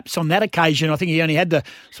wraps on that occasion. I think he only had the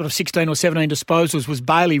sort of 16 or 17 disposals, was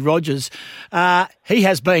Bailey Rogers. He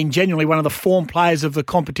has been genuinely one of the form players of the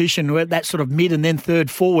competition, that sort of mid and then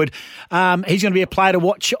third forward. He's going to be a player to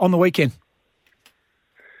watch on the weekend.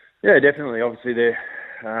 Yeah, definitely. Obviously, their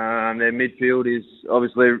midfield is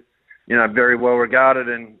obviously, very well regarded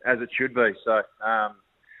and as it should be. So,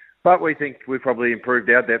 but we think we've probably improved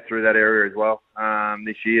our depth through that area as well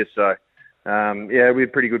this year. So, we had a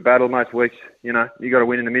pretty good battle most weeks. You got to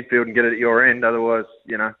win in the midfield and get it at your end. Otherwise,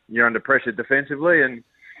 you're under pressure defensively and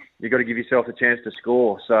you've got to give yourself a chance to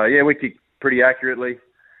score. So, we kicked pretty accurately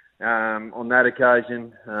on that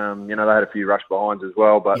occasion. They had a few rush behinds as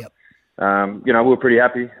well. But, we were pretty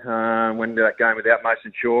happy when that game without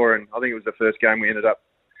Mason Shaw. And I think it was the first game we ended up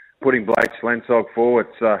putting Blake Slensog forward.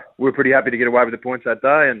 So we were pretty happy to get away with the points that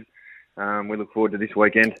day and we look forward to this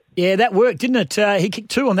weekend. Yeah, that worked, didn't it? He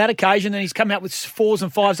kicked 2 on that occasion and he's come out with 4s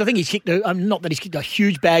and 5s. I think he's kicked, not that he's kicked a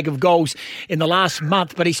huge bag of goals in the last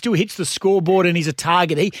month, but he still hits the scoreboard and he's a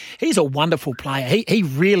target. He's a wonderful player. He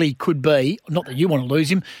really could be, not that you want to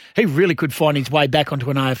lose him, he really could find his way back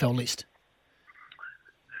onto an AFL list.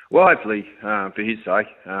 Well, hopefully, for his sake,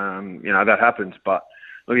 that happens. But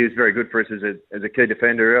look, he was very good for us as a key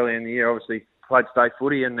defender early in the year. Obviously, played state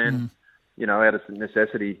footy and then, out of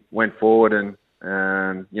necessity, went forward and,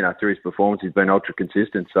 through his performance, he's been ultra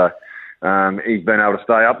consistent. So he's been able to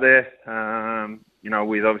stay up there,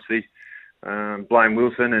 with obviously Blaine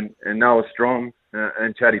Wilson and Noah Strong,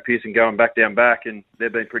 and Chatty Pearson going back down back, and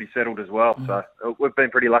they've been pretty settled as well. So we've been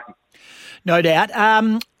pretty lucky. No doubt.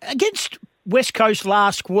 Against West Coast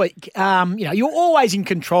last week, you're always in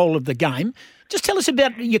control of the game. Just tell us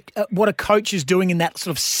about what a coach is doing in that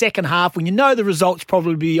sort of second half when you know the result's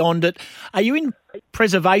probably beyond it. Are you in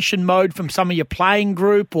preservation mode from some of your playing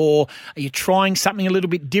group, or are you trying something a little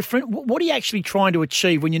bit different? What are you actually trying to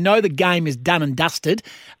achieve when you know the game is done and dusted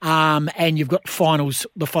and you've got finals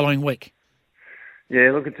the following week?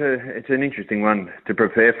 Yeah, look, it's an interesting one to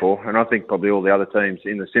prepare for, and I think probably all the other teams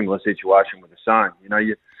in a similar situation were the same.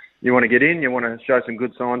 You want to get in, you want to show some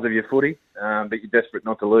good signs of your footy, but you're desperate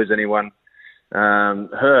not to lose anyone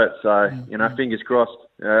hurt. So, fingers crossed.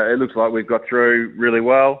 It looks like we've got through really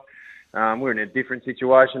well. We're in a different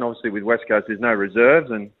situation. Obviously, with West Coast, there's no reserves,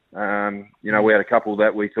 and we had a couple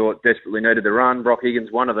that we thought desperately needed to run. Brock Higgins,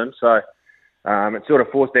 one of them. So it sort of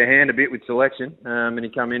forced their hand a bit with selection, and he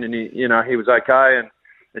come in and he was okay, and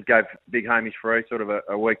it gave Big Hamish Free sort of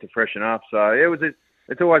a week to freshen up. So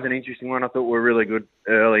it's always an interesting one. I thought we were really good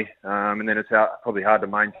early, and then it's probably hard to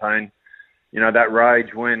maintain that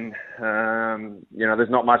rage when, there's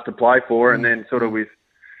not much to play for. And then sort of with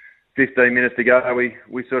 15 minutes to go,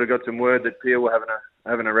 we sort of got some word that Peel were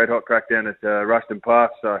having a red-hot crackdown at Rushton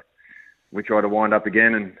Park. So we tried to wind up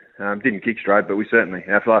again and didn't kick straight, but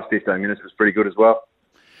our last 15 minutes was pretty good as well.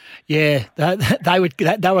 Yeah, they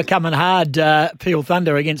were coming hard, Peel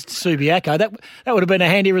Thunder against Subiaco. That would have been a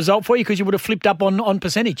handy result for you because you would have flipped up on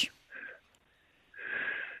percentage.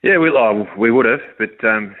 Yeah, we would have, but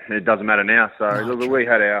it doesn't matter now. So we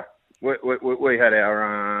had our where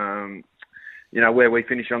we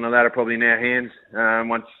finished on the ladder probably in our hands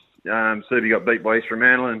once Subi got beat by East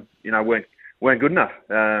Fremantle and weren't good enough.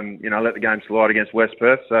 Let the game slide against West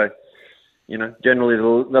Perth. So generally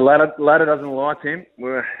the ladder doesn't lie, Tim.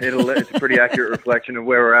 It's a pretty accurate reflection of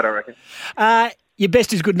where we're at, I reckon. Your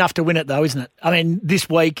best is good enough to win it, though, isn't it? I mean, this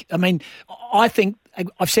week, I think,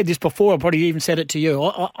 I've said this before, I've probably even said it to you,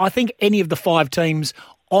 I think any of the 5 teams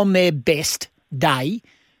on their best day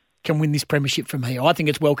can win this premiership from here. I think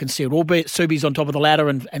it's well concealed, albeit Subi's on top of the ladder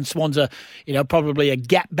and Swans are, probably a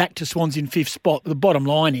gap back to Swans in 5th spot. The bottom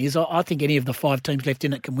line is I think any of the 5 teams left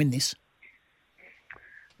in it can win this.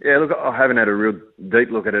 Yeah, look, I haven't had a real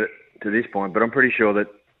deep look at it to this point, but I'm pretty sure that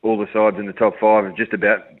all the sides in the top 5 are just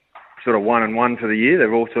about sort of 1-1 for the year.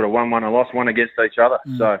 They've all sort of won a loss, one against each other.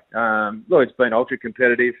 So, it's been ultra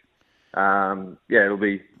competitive. It'll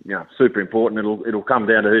be super important. It'll come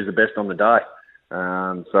down to who's the best on the day.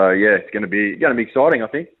 It's going to be exciting, I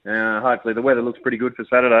think. Hopefully the weather looks pretty good for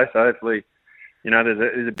Saturday, so hopefully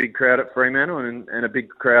there's a big crowd at Fremantle and a big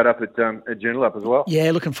crowd up at Joondalup as well. Yeah,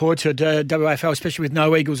 looking forward to it, WAFL, especially with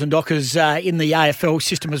no Eagles and Dockers in the AFL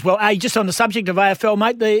system as well. Hey, just on the subject of AFL,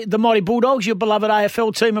 mate, the Mighty Bulldogs, your beloved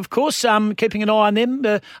AFL team, of course, keeping an eye on them.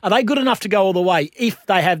 Are they good enough to go all the way if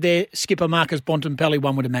they have their skipper Marcus Bontempelli,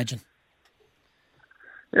 one would imagine?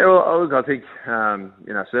 Yeah, well, I think,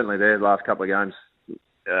 certainly their last couple of games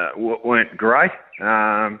weren't great.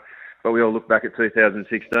 But we all look back at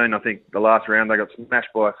 2016. I think the last round they got smashed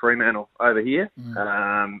by Fremantle over here,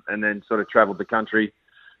 and then sort of travelled the country,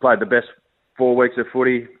 played the best 4 weeks of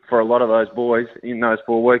footy for a lot of those boys in those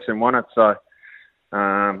 4 weeks and won it. So,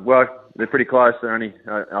 they're pretty close. They're only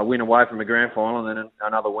a win away from a grand final and then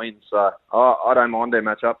another win. So I don't mind their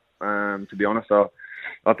matchup, to be honest.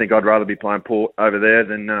 I think I'd rather be playing Port over there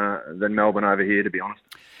than Melbourne over here, to be honest.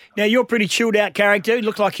 Now, you're a pretty chilled out character. You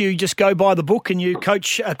look like you just go by the book and you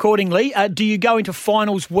coach accordingly. Do you go into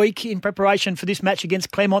finals week in preparation for this match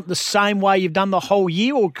against Claremont the same way you've done the whole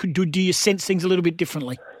year, or do you sense things a little bit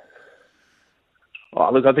differently?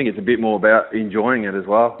 Oh, look, I think it's a bit more about enjoying it as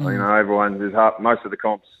well. Most of the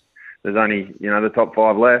comps, there's only, the top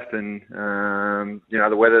 5 left and,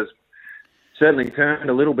 the weather's certainly turned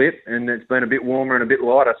a little bit and it's been a bit warmer and a bit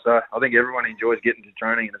lighter. So I think everyone enjoys getting to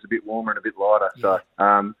training and it's a bit warmer and a bit lighter. Yeah.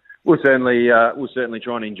 So we'll certainly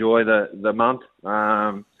try and enjoy the month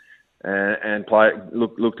and play.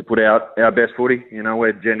 Look to put out our best footy.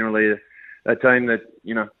 We're generally a team that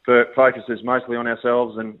focuses mostly on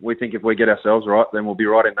ourselves, and we think if we get ourselves right, then we'll be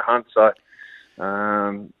right in the hunt. So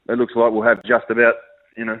it looks like we'll have just about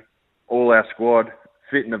all our squad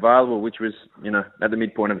fit and available, which was, at the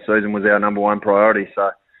midpoint of the season was our number 1 priority.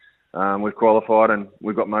 So we've qualified and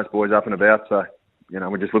we've got most boys up and about. So,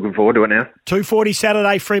 we're just looking forward to it now. 2:40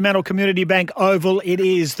 Saturday, Fremantle Community Bank Oval. It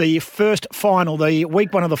is the first final, the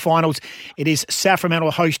week 1 of the finals. It is South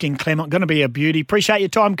Fremantle hosting Claremont. Going to be a beauty. Appreciate your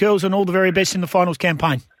time, girls, and all the very best in the finals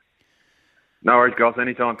campaign. No worries, guys.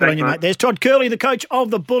 Anytime. Good on Thanks, you, mate. mate. There's Todd Curley, the coach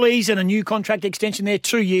of the Bullies, and a new contract extension there.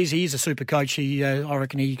 2 years. He is a super coach. I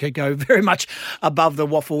reckon he could go very much above the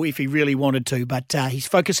waffle if he really wanted to. But he's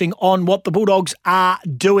focusing on what the Bulldogs are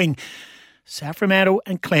doing. South Fremantle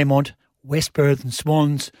and Claremont, West Perth and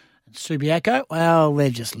Swans and Subiaco, well,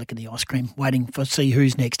 they're just licking the ice cream, waiting for see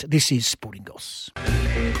who's next. This is Sporting Goss.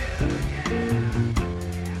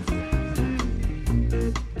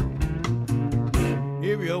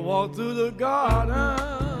 If you walk through the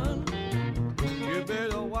garden, you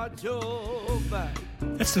better watch your back.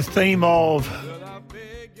 That's the theme of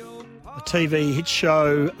the TV hit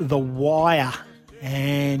show The Wire.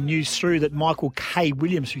 And news through that Michael K.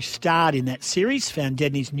 Williams, who starred in that series, found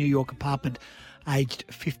dead in his New York apartment, aged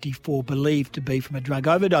 54, believed to be from a drug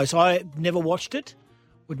overdose. I never watched it,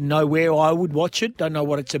 wouldn't know where I would watch it, don't know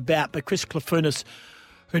what it's about. But Chris Clafunis,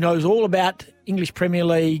 who knows all about English Premier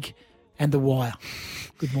League and The Wire.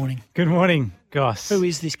 Good morning. Good morning, Goss. Who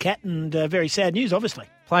is this cat? And very sad news, obviously.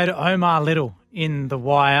 Played Omar Little in The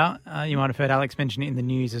Wire. You might have heard Alex mention it in the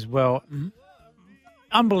news as well. Mm-hmm.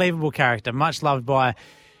 Unbelievable character, much loved by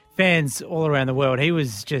fans all around the world. He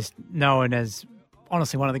was just known as,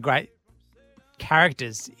 honestly, one of the great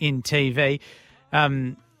characters in TV.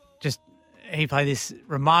 He played this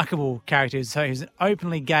remarkable character. So he was an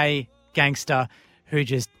openly gay gangster who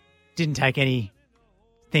just didn't take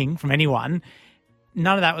anything from anyone.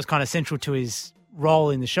 None of that was kind of central to his role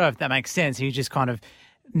in the show, if that makes sense. He just kind of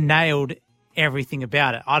nailed everything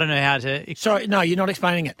about it. I don't know how to... Sorry, no, you're not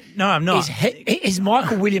explaining it. No, I'm not. Is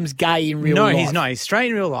Michael Williams gay in real life? No, he's not. He's straight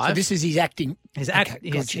in real life. So this is his acting... His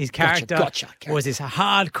character was this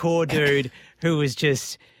hardcore dude who was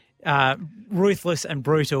just ruthless and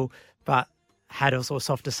brutal, but had also a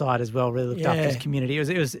softer side as well, really looked after his community.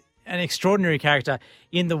 It was an extraordinary character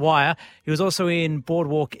in The Wire. He was also in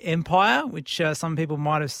Boardwalk Empire, which some people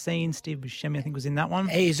might have seen. Steve Buscemi, I think, was in that one.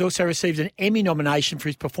 He's also received an Emmy nomination for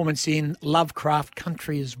his performance in Lovecraft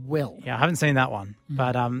Country as well. Yeah, I haven't seen that one,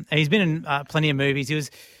 but he's been in plenty of movies.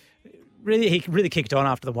 He really kicked on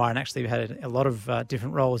after The Wire and actually had a lot of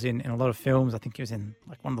different roles in a lot of films. I think he was in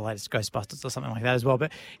like one of the latest Ghostbusters or something like that as well.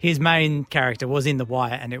 But his main character was in The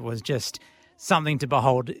Wire, and it was just something to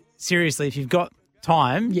behold. Seriously, if you've got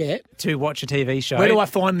time to watch a TV show. Where do I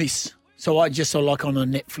find this? So I just saw like on a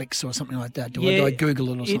Netflix or something like that. Do I Google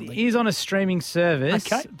it or something? It is on a streaming service,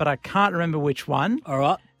 but I can't remember which one. All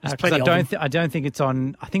right. I don't think it's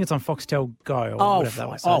on. I think it's on Foxtel Go or whatever that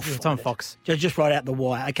was. So it's on Fox. Just write out The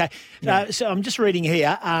Wire. Okay. So I'm just reading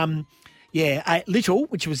here. Little,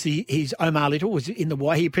 which was his Omar Little, was in The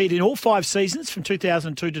Wire. He appeared in all 5 seasons from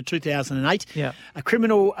 2002 to 2008. Yeah. A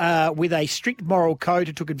criminal with a strict moral code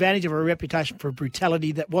who took advantage of a reputation for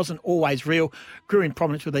brutality that wasn't always real, grew in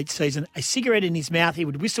prominence with each season. A cigarette in his mouth, he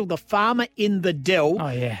would whistle the farmer in the dell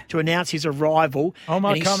to announce his arrival.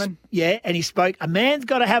 Omar coming. Yeah, and he spoke, a man's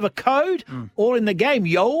got to have a code, all in the game,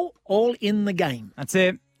 yo, all in the game. That's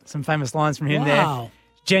it. Some famous lines from him there.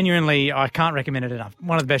 Genuinely, I can't recommend it enough.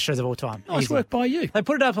 One of the best shows of all time. Nice work by you. They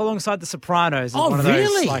put it up alongside The Sopranos. One of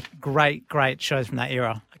those great shows from that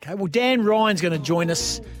era. Okay, well, Dan Ryan's going to join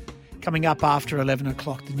us coming up after 11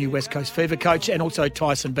 o'clock, the new West Coast Fever coach, and also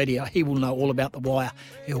Tyson Beattie. He will know all about The Wire.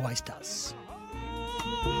 He always does.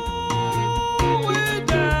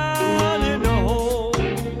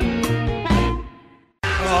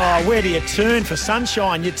 Oh, where do you turn for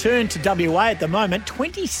sunshine? You turn to WA at the moment,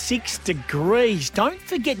 26 degrees. Don't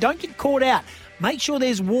forget, don't get caught out. Make sure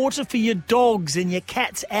there's water for your dogs and your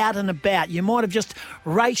cats out and about. You might have just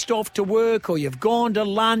raced off to work or you've gone to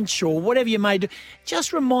lunch or whatever you may do.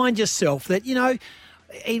 Just remind yourself that,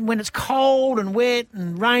 when it's cold and wet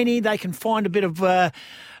and rainy, they can find a bit of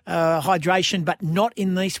hydration, but not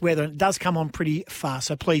in this weather. It does come on pretty fast,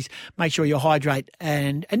 so please make sure you hydrate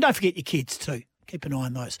and don't forget your kids too. Keep an eye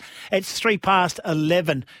on those. It's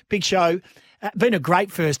 11:03. Big show. Been a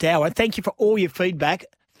great first hour. Thank you for all your feedback.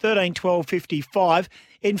 13 12 55.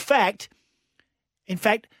 In fact,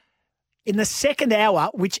 in the second hour,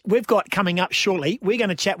 which we've got coming up shortly, we're going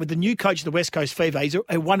to chat with the new coach of the West Coast Fever. He's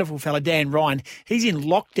a wonderful fella, Dan Ryan. He's in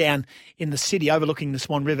lockdown in the city overlooking the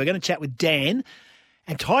Swan River. Going to chat with Dan.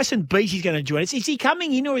 And Tyson Beattie's going to join us. Is he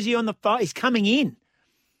coming in or is he on the phone? He's coming in.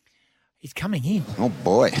 He's coming in. Oh,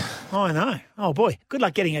 boy. I know. Oh, boy. Good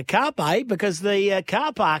luck getting a car, babe, because the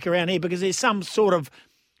car park around here, because there's some sort of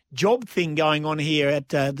job thing going on here at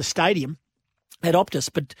the stadium at Optus.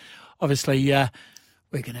 But obviously we're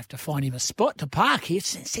going to have to find him a spot to park here. It's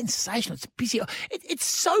sensational. It's busy. It's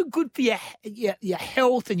so good for your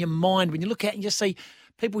health and your mind when you look out and just see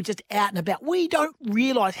people just out and about. We don't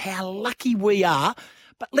realise how lucky we are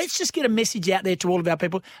But let's just get a message out there to all of our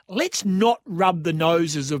people. Let's not rub the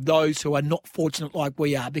noses of those who are not fortunate like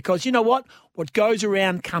we are, because you know what? What goes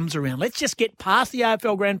around comes around. Let's just get past the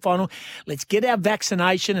AFL Grand Final. Let's get our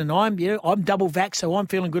vaccination, and I'm double vax, so I'm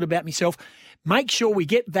feeling good about myself. Make sure we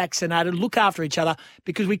get vaccinated, look after each other,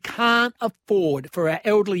 because we can't afford, for our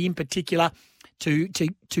elderly in particular, to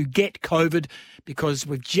get COVID, because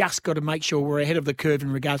we've just got to make sure we're ahead of the curve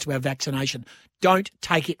in regards to our vaccination. Don't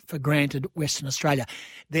take it for granted, Western Australia.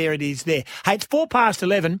 There it is there. Hey, it's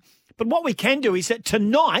 11:04, but what we can do is that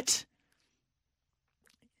tonight,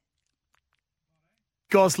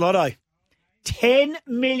 Goss Lotto, $10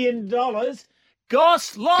 million,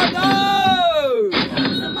 Goss Lotto! Show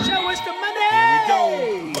us the money! Here we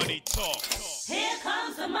go. Money talk. Here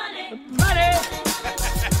comes the money. Money!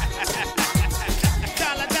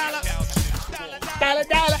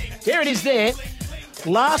 Dollar. There it is there.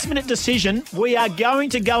 Last minute decision. We are going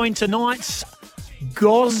to go in tonight's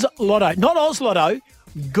Goz Lotto. Not Oz Lotto,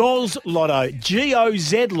 Goz Lotto.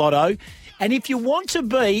 G-O-Z Lotto. And if you want to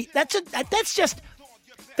be, that's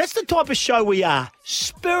the type of show we are.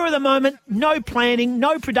 Spur of the moment, no planning,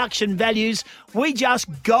 no production values. We just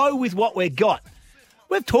go with what we've got.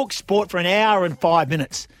 We've talked sport for an hour and 5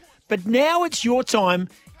 minutes. But now it's your time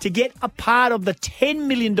to get a part of the $10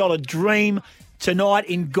 million dream tonight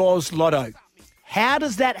in Goz Lotto. How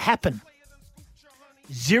does that happen?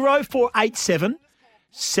 0487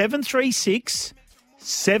 736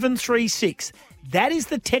 736. That is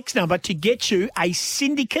the text number to get you a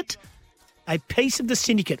syndicate, a piece of the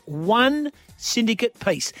syndicate, one syndicate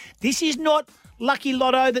piece. This is not Lucky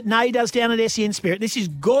Lotto that Nay does down at SEN Spirit. This is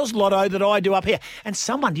Goz Lotto that I do up here. And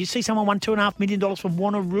do you see someone won $2.5 million from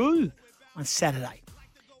Wanneroo on Saturday?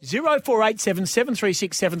 0487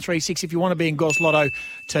 736 736 if you want to be in Goz Lotto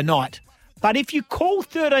tonight. But if you call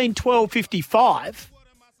 13 12 55,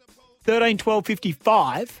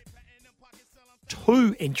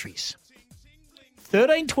 2 entries.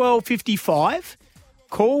 13 12 55,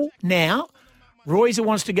 call now. Royzer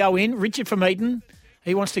wants to go in. Richard from Eton,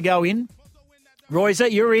 he wants to go in. Royzer,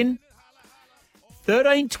 you're in.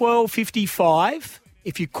 13 12 55.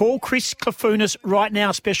 If you call Chris Klafunas right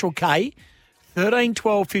now, Special K, 13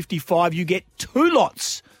 12 55, you get 2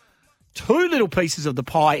 lots, 2 little pieces of the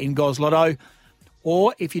pie in Goz Lotto.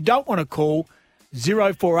 Or if you don't want to call,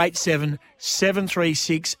 0487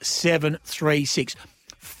 736 736.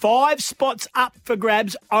 5 spots up for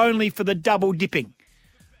grabs only for the double dipping.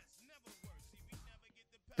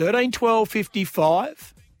 13 12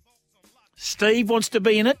 55. Steve wants to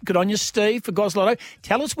be in it. Good on you, Steve, for Goz Lotto.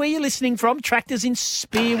 Tell us where you're listening from. Tractors in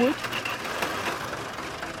Spearwood.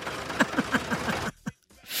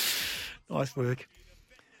 Nice work.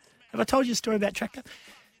 Have I told you a story about Tractor?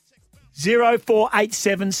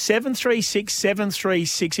 0487 736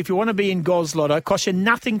 736. If you want to be in Goz Lotto, it costs you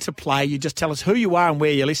nothing to play. You just tell us who you are and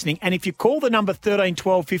where you're listening. And if you call the number 13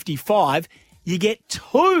 12 55, you get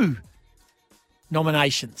 2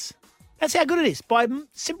 nominations. That's how good it is, by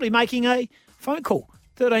simply making a phone call.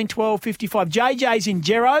 13 12 55. JJ's in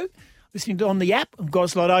Gero, listening on the app on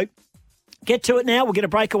Goz Lotto. Get to it now. We'll get a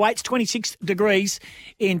breakaway. It's 26 degrees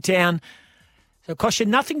in town. So it costs you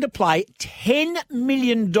nothing to play. $10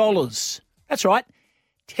 million. That's right.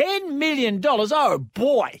 $10 million. Oh,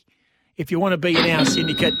 boy. If you want to be in our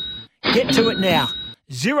syndicate, get to it now.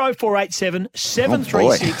 0487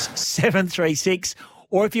 736 736.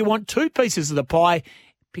 Or if you want 2 pieces of the pie,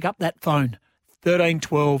 pick up that phone. 13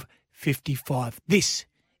 12 55. This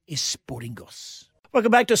is Sporting Goss.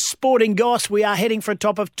 Welcome back to Sporting Goss. We are heading for a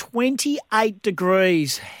top of 28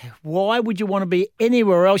 degrees. Why would you want to be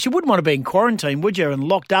anywhere else? You wouldn't want to be in quarantine, would you? And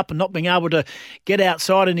locked up and not being able to get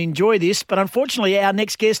outside and enjoy this. But unfortunately, our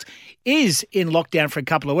next guest is in lockdown for a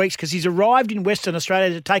couple of weeks because he's arrived in Western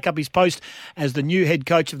Australia to take up his post as the new head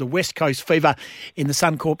coach of the West Coast Fever in the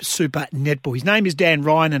Suncorp Super Netball. His name is Dan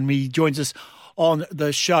Ryan and he joins us on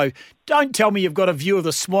the show. Don't tell me you've got a view of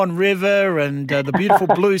the Swan River and the beautiful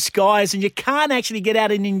blue skies and you can't actually get out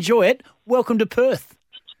and enjoy it. Welcome to Perth.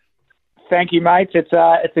 Thank you, mate. It's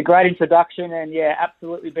a great introduction and, yeah,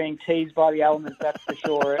 absolutely being teased by the elements, that's for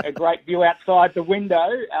sure. A great view outside the window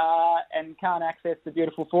and can't access the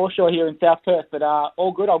beautiful foreshore here in South Perth, but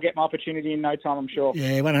all good. I'll get my opportunity in no time, I'm sure.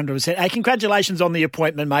 Yeah, 100%. Hey, congratulations on the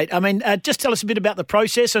appointment, mate. I mean, just tell us a bit about the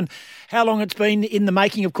process and how long it's been in the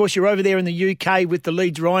making. Of course, you're over there in the UK with the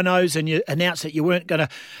Leeds Rhinos and you announced that you weren't going to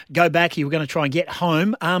go back, you were going to try and get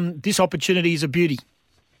home. This opportunity is a beauty.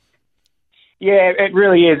 Yeah, it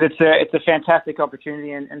really is. It's a fantastic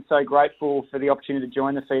opportunity and so grateful for the opportunity to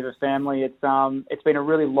join the Fever family. It's been a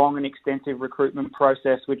really long and extensive recruitment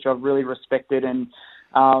process, which I've really respected and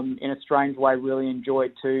in a strange way, really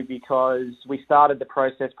enjoyed too, because we started the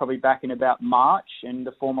process probably back in about March, and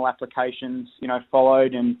the formal applications,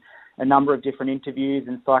 followed, and a number of different interviews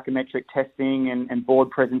and psychometric testing and board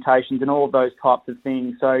presentations and all of those types of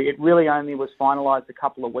things. So it really only was finalised a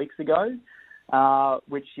couple of weeks ago,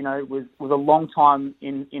 which, was a long time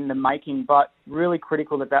in the making, but really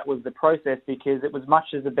critical that was the process, because it was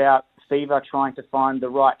much as about Fever trying to find the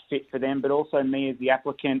right fit for them, but also me as the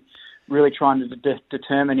applicant really trying to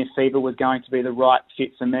determine if Fever was going to be the right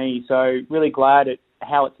fit for me. So really glad at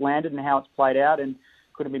how it's landed and how it's played out, and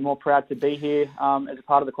couldn't be more proud to be here as a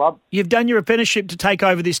part of the club. You've done your apprenticeship to take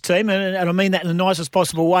over this team, and I mean that in the nicest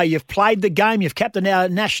possible way. You've played the game. You've captained our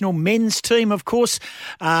national men's team, of course.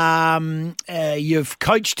 You've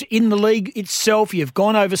coached in the league itself. You've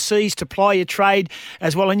gone overseas to ply your trade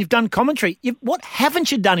as well, and you've done commentary. What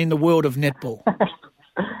haven't you done in the world of netball?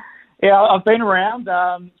 Yeah, I've been around,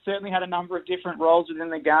 certainly had a number of different roles within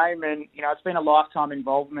the game, and, it's been a lifetime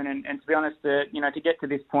involvement, and to be honest, to get to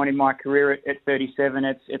this point in my career at 37,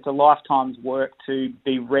 it's a lifetime's work to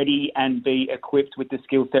be ready and be equipped with the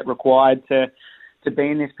skill set required to be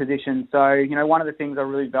in this position. So, one of the things I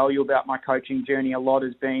really value about my coaching journey a lot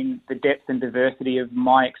has been the depth and diversity of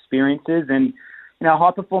my experiences, and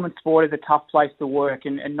high-performance sport is a tough place to work,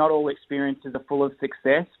 and not all experiences are full of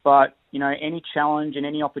success, but, any challenge and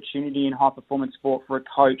any opportunity in high-performance sport for a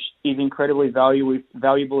coach is incredibly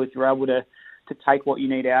valuable if you're able to take what you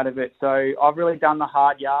need out of it. So I've really done the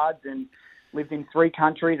hard yards and lived in 3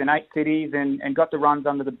 countries and 8 cities and got the runs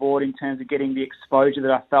under the board in terms of getting the exposure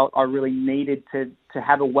that I felt I really needed to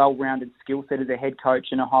have a well-rounded skill set as a head coach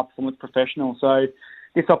and a high-performance professional. So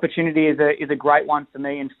this opportunity is a great one for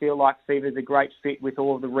me, and feel like Fever is a great fit with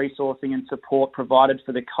all of the resourcing and support provided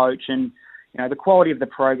for the coach. And the quality of the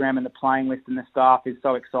program and the playing list and the staff is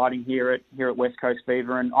so exciting here at West Coast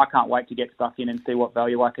Fever, and I can't wait to get stuck in and see what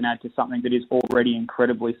value I can add to something that is already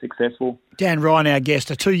incredibly successful. Dan Ryan, our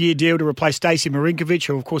guest, a 2-year deal to replace Stacey Marinkovic,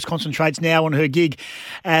 who of course concentrates now on her gig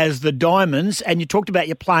as the Diamonds. And you talked about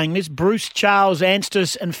your playing list: Bruce, Charles,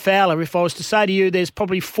 Anstis and Fowler. If I was to say to you there's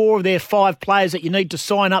probably 4 of their 5 players that you need to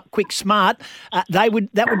sign up quick smart, that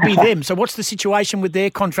would be them. So what's the situation with their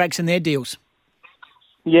contracts and their deals?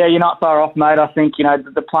 Yeah, you're not far off, mate. I think,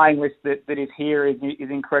 the playing list that is here is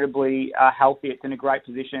incredibly healthy. It's in a great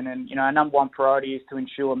position, and, our number one priority is to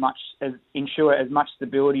ensure as much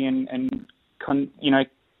stability and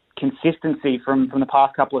consistency from the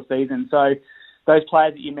past couple of seasons. So those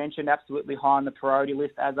players that you mentioned, absolutely high on the priority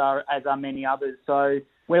list, as are many others. So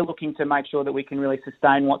we're looking to make sure that we can really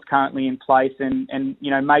sustain what's currently in place and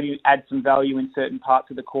maybe add some value in certain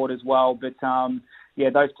parts of the court as well. But,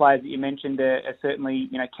 those players that you mentioned are certainly,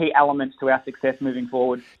 key elements to our success moving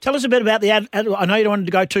forward. Tell us a bit about I know you don't want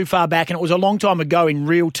to go too far back, and it was a long time ago in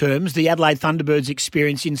real terms, the Adelaide Thunderbirds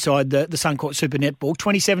experience inside the Suncorp Super Netball.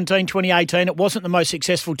 2017, 2018, it wasn't the most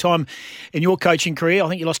successful time in your coaching career. I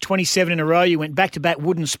think you lost 27 in a row. You went back-to-back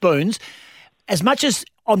wooden spoons. As much as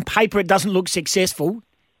on paper it doesn't look successful,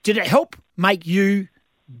 did it help make you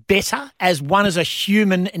better as a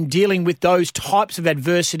human in dealing with those types of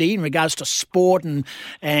adversity in regards to sport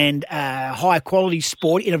and high quality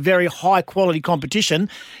sport in a very high quality competition?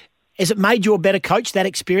 Has it made you a better coach, that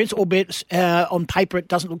experience, albeit on paper it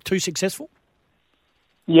doesn't look too successful?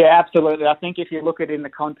 Yeah, absolutely. I think if you look at it in the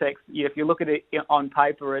context, if you look at it on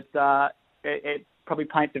paper, it probably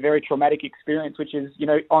paints a very traumatic experience, which is,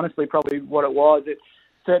 honestly probably what it was. It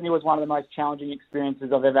certainly was one of the most challenging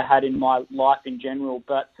experiences I've ever had in my life in general.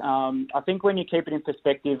 But I think when you keep it in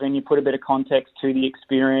perspective and you put a bit of context to the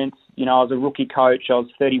experience, I was a rookie coach, I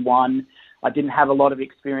was 31. I didn't have a lot of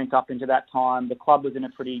experience up into that time. The club was in a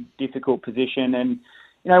pretty difficult position. And,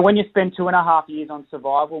 when you spend 2.5 years on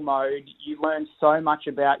survival mode, you learn so much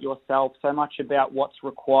about yourself, so much about what's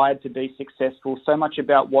required to be successful, so much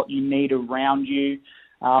about what you need around you,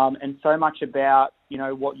 and so much about,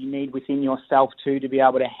 what you need within yourself too to be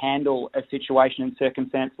able to handle a situation and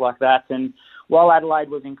circumstance like that. And while Adelaide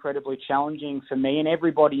was incredibly challenging for me and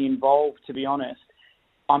everybody involved, to be honest,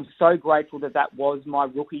 I'm so grateful that was my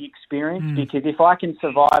rookie experience, because if I can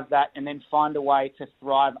survive that and then find a way to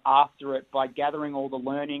thrive after it by gathering all the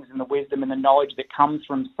learnings and the wisdom and the knowledge that comes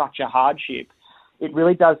from such a hardship, it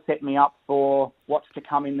really does set me up for what's to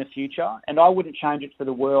come in the future. And I wouldn't change it for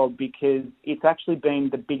the world, because it's actually been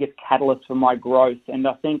the biggest catalyst for my growth. And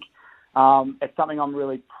I think it's something I'm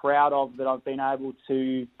really proud of, that I've been able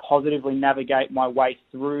to positively navigate my way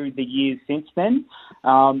through the years since then.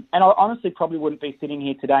 And I honestly probably wouldn't be sitting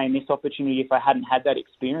here today in this opportunity if I hadn't had that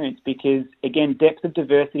experience, because, again, depth of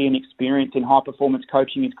diversity and experience in high-performance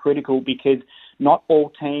coaching is critical, because not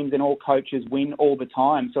all teams and all coaches win all the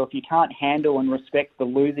time. So if you can't handle and respect the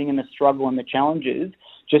losing and the struggle and the challenges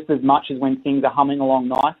just as much as when things are humming along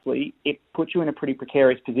nicely, it puts you in a pretty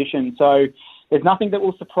precarious position. So there's nothing that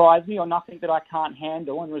will surprise me or nothing that I can't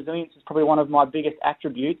handle, and resilience is probably one of my biggest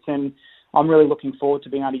attributes, and I'm really looking forward to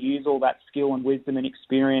being able to use all that skill and wisdom and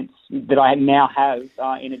experience that I now have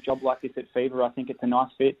in a job like this at Fever. I think it's a nice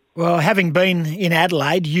fit. Well, having been in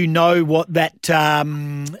Adelaide, you know what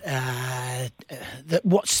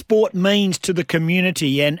what sport means to the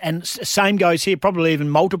community, and same goes here, probably even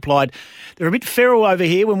multiplied. They're a bit feral over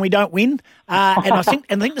here when we don't win, and I think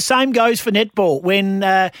the same goes for netball.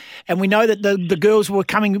 And we know that the girls were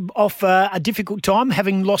coming off a difficult time,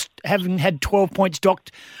 having had 12 points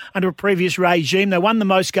docked under a previous regime. They won the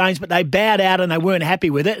most games, but they bowed out and they weren't happy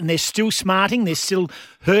with it, and they're still smarting, they're still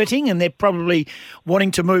hurting, and they're probably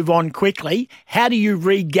wanting to move on quickly. How do you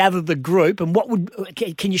regather the group, and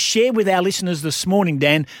can you share with our listeners this morning,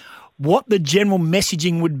 Dan, what the general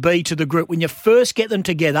messaging would be to the group when you first get them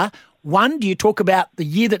together? One, do you talk about the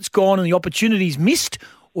year that's gone and the opportunities missed,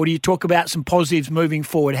 or do you talk about some positives moving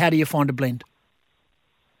forward? How do you find a blend?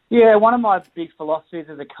 Yeah, one of my big philosophies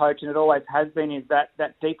as a coach, and it always has been, is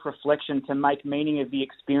that deep reflection to make meaning of the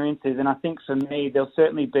experiences. And I think for me, there'll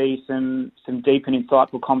certainly be some deep and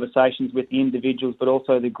insightful conversations with the individuals, but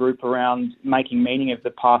also the group around making meaning of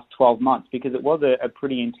the past 12 months, because it was a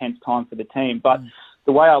pretty intense time for the team. But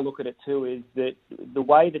the way I look at it too is that the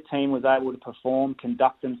way the team was able to perform,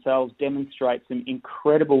 conduct themselves, demonstrate some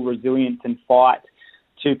incredible resilience and fight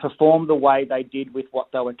to perform the way they did with what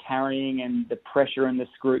they were carrying and the pressure and the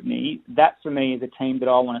scrutiny, that for me is a team that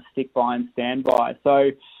I want to stick by and stand by.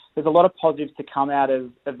 So there's a lot of positives to come out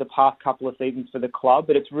of the past couple of seasons for the club,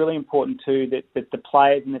 but it's really important too that the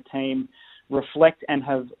players and the team reflect and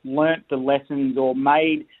have learnt the lessons or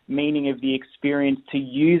made meaning of the experience to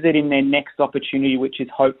use it in their next opportunity, which is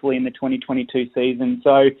hopefully in the 2022 season.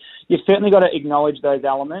 So you've certainly got to acknowledge those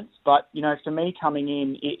elements. But, for me coming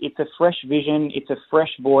in, it's a fresh vision, it's a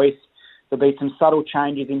fresh voice. There'll be some subtle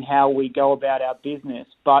changes in how we go about our business.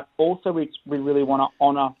 But also we really want to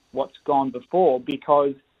honour what's gone before,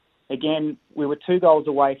 because again, we were 2 goals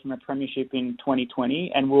away from a premiership in 2020,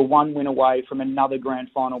 and we're 1 win away from another grand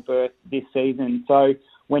final berth this season. So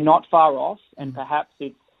we're not far off, and perhaps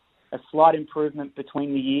it's a slight improvement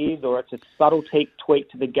between the years, or it's a subtle tweak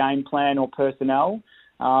to the game plan or personnel,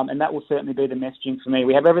 and that will certainly be the messaging for me.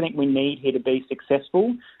 We have everything we need here to be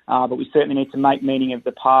successful, but we certainly need to make meaning of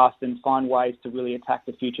the past and find ways to really attack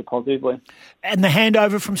the future positively. And the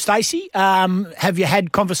handover from Stacey, have you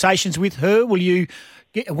had conversations with her? Will you...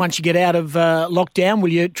 Once you get out of lockdown,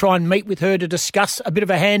 will you try and meet with her to discuss a bit of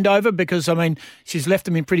a handover? Because, she's left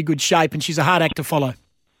them in pretty good shape and she's a hard act to follow.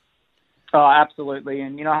 Oh, absolutely.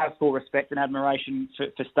 And, I have full respect and admiration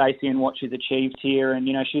for Stacey and what she's achieved here. And,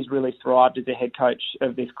 she's really thrived as a head coach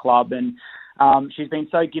of this club. And she's been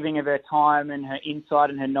so giving of her time and her insight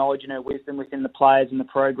and her knowledge and her wisdom within the players and the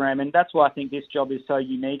program. And that's why I think this job is so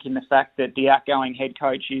unique, in the fact that the outgoing head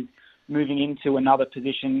coach is moving into another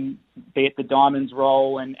position, be it the Diamonds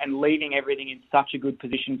role, and leaving everything in such a good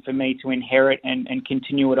position for me to inherit and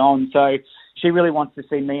continue it on. So she really wants to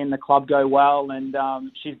see me and the club go well, and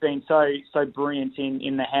she's been so brilliant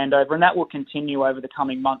in the handover, and that will continue over the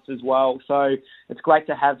coming months as well. So it's great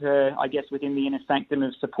to have her, I guess, within the inner sanctum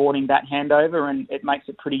of supporting that handover, and it makes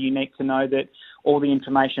it pretty unique to know that all the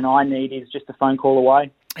information I need is just a phone call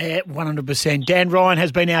away. 100%. Dan Ryan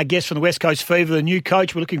has been our guest from the West Coast Fever, the new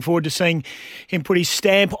coach. We're looking forward to seeing him put his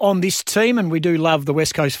stamp on this team, and we do love the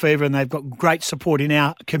West Coast Fever, and they've got great support in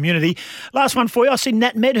our community. Last one for you. I see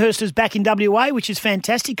Nat Medhurst is back in WA, which is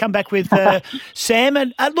fantastic. Come back with Sam.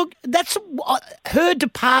 And look, that's her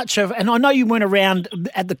departure, and I know you weren't around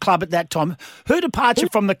at the club at that time, her departure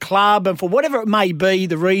from the club, and for whatever it may be,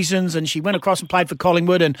 the reasons, and she went across and played for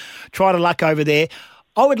Collingwood and tried her luck over there.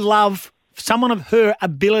 I would love someone of her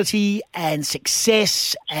ability and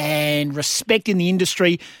success and respect in the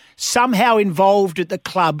industry somehow involved at the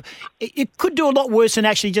club. It could do a lot worse than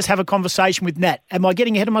actually just have a conversation with Nat. Am I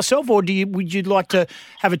getting ahead of myself, or would you like to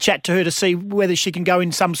have a chat to her to see whether she can go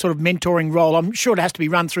in some sort of mentoring role? I'm sure it has to be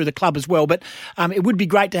run through the club as well, but it would be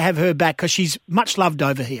great to have her back because she's much loved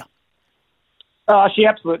over here. Oh, she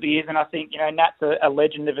absolutely is, and I think Nat's a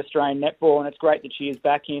legend of Australian netball, and it's great that she is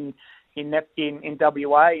back in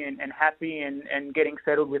WA and happy and getting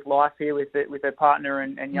settled with life here with her partner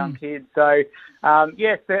and young kids. So,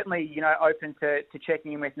 certainly, open to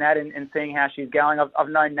checking in with Nat and seeing how she's going. I've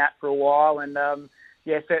known Nat for a while, and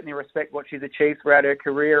certainly respect what she's achieved throughout her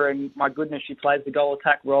career, and my goodness, she plays the goal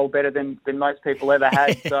attack role better than most people ever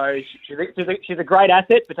had. So she's a great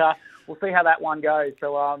asset, but we'll see how that one goes.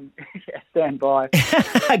 So, stand by.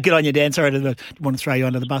 Good on you, Dan. Sorry to want to throw you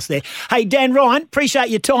under the bus there. Hey, Dan Ryan, appreciate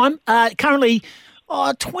your time. Currently,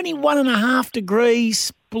 21.5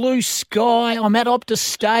 degrees, blue sky. I'm at Optus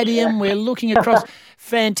Stadium. We're looking across.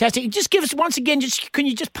 Fantastic. Just give us, once again, can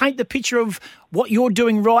you just paint the picture of what you're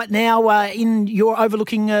doing right now in your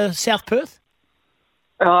overlooking South Perth?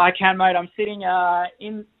 I can, mate. I'm sitting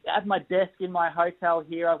at my desk in my hotel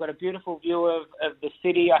here. I've got a beautiful view of the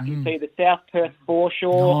city. I can see the South Perth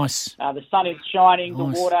foreshore. Nice. The sun is shining.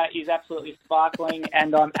 Nice. The water is absolutely sparkling,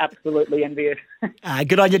 and I'm absolutely envious.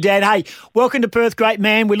 Good on you, Dad. Hey, welcome to Perth, great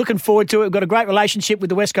man. We're looking forward to it. We've got a great relationship with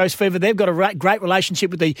the West Coast Fever. They've got a great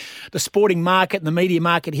relationship with the sporting market and the media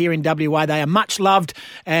market here in WA. They are much loved,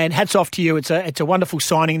 and hats off to you. It's a wonderful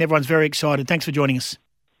signing, and everyone's very excited. Thanks for joining us.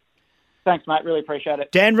 Thanks, mate. Really appreciate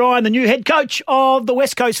it. Dan Ryan, the new head coach of the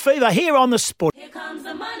West Coast Fever, here on the Sport. Here comes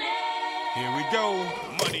the money. Here we go.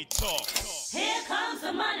 Money talk. Here comes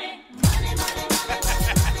the money.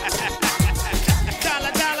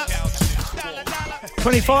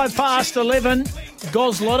 25 past 11,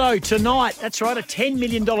 Goz Lotto tonight. That's right, a $10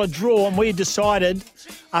 million draw, and we decided,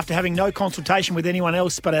 after having no consultation with anyone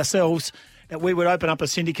else but ourselves, that we would open up a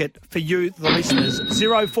syndicate for you, the listeners.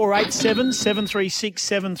 0487 736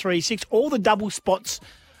 736. All the double spots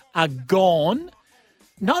are gone.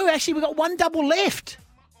 No, actually, we've got one double left.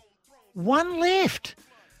 One left.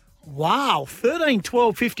 Wow, 13,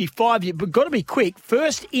 12, 55. You've got to be quick.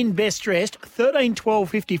 First in best dressed, 13, 12,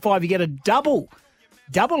 55. You get a double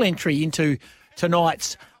entry into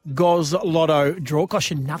tonight's Goz Lotto draw.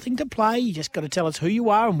 Costs you nothing to play. You just got to tell us who you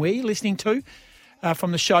are and where you're listening to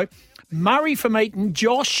from the show. Murray from Eton,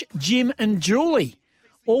 Josh, Jim and Julie,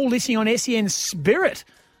 all listening on SEN Spirit.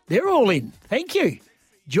 They're all in. Thank you.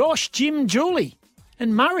 Josh, Jim, Julie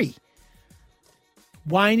and Murray.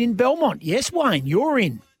 Wayne in Belmont. Yes, Wayne, you're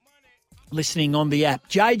in. Listening on the app.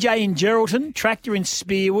 JJ in Geraldton, Tractor in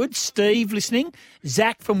Spearwood, Steve listening,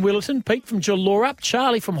 Zach from Willerton, Pete from Jallurup,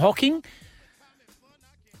 Charlie from Hocking.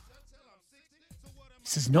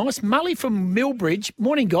 This is nice. Mully from Millbridge.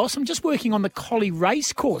 Morning, Goss. I'm just working on the Collie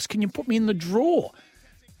race course. Can you put me in the draw?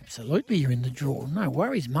 Absolutely, you're in the draw. No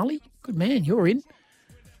worries, Mully. Good man, you're in.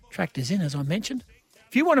 Tractor's in, as I mentioned.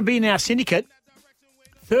 If you want to be in our syndicate,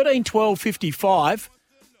 13 12 55,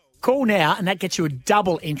 call now, and that gets you a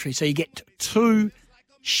double entry. So you get 2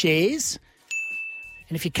 shares.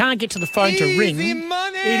 And if you can't get to the phone to ring,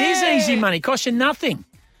 it is easy money. Costs you nothing.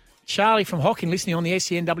 Charlie from Hocking listening on the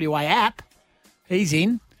SENWA app. He's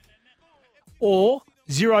in. Or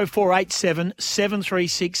 0487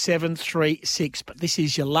 736 736. But this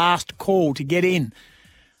is your last call to get in.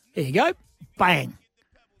 There you go. Bang.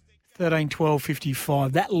 13 12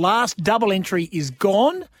 55. That last double entry is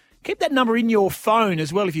gone. Keep that number in your phone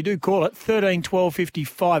as well if you do call it. 13 12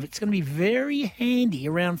 55. It's going to be very handy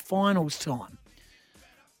around finals time.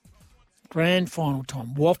 Grand final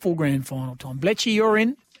time. Waffle grand final time. Bletchy, you're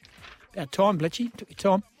in. About time, Bletchy. Took your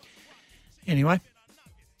time. Anyway,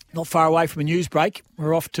 not far away from a news break.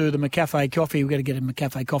 We're off to the McCafe Coffee. We've got to get a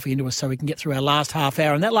McCafe Coffee into us so we can get through our last half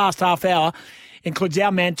hour. And that last half hour includes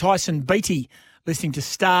our man Tyson Beattie listening to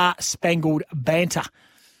Star Spangled Banter.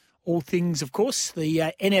 All things, of course,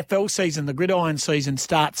 the NFL season, the gridiron season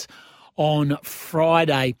starts on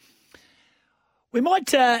Friday. We might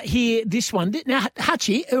hear this one. Now,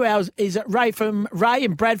 Hutchie, who else is it? Ray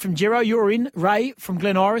and Brad from Gero, you're in. Ray from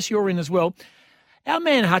Glen Iris, you're in as well. Our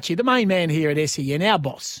man Hutchie, the main man here at SEN, our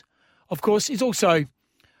boss, of course, is also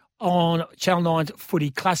on Channel 9's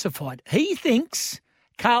Footy Classified. He thinks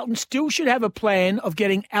Carlton still should have a plan of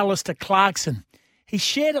getting Alistair Clarkson. He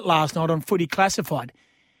shared it last night on Footy Classified.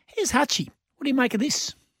 Here's Hutchie. What do you make of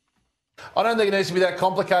this? I don't think it needs to be that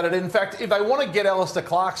complicated. In fact, if they want to get Alistair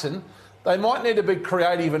Clarkson, they might need to be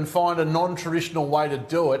creative and find a non-traditional way to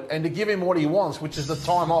do it and to give him what he wants, which is the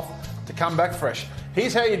time off to come back fresh.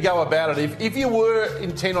 Here's how you'd go about it. If you were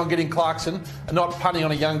intent on getting Clarkson and not punting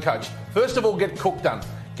on a young coach, first of all, get Cook done.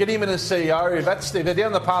 Get him in as CEO. If they're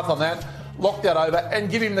down the path on that, lock that over and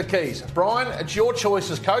give him the keys. Brian, it's your choice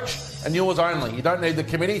as coach and yours only. You don't need the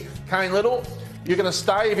committee. Kane Little, you're going to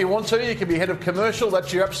stay if you want to. You can be head of commercial.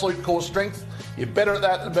 That's your absolute core strength. You're better at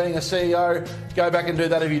that than being a CEO. Go back and do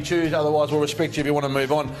that if you choose. Otherwise, we'll respect you if you want to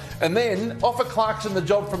move on. And then offer Clarkson the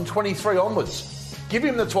job from 23 onwards. Give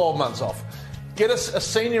him the 12 months off. Get a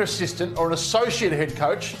senior assistant or an associate head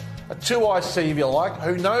coach a 2IC, if you like,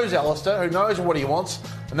 who knows Alistair, who knows what he wants,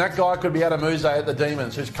 and that guy could be Adam Uze at the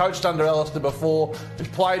Demons, who's coached under Alistair before, who's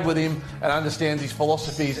played with him and understands his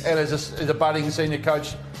philosophies, and is a budding senior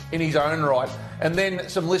coach in his own right. And then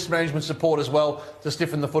some list management support as well to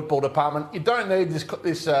stiffen the football department. You don't need this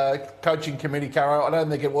coaching committee, Caro. I don't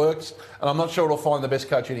think it works, and I'm not sure it'll find the best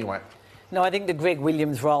coach anyway. No, I think the Greg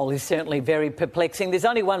Williams role is certainly very perplexing. There's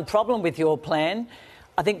only one problem with your plan.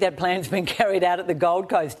 I think that plan's been carried out at the Gold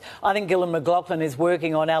Coast. I think Gillon McLachlan is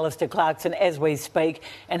working on Alistair Clarkson as we speak,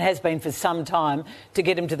 and has been for some time, to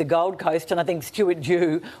get him to the Gold Coast. And I think Stuart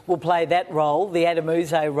Dew will play that role, the Adam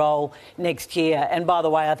Uze role, next year. And by the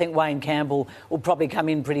way, I think Wayne Campbell will probably come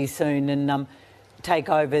in pretty soon and take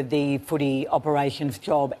over the footy operations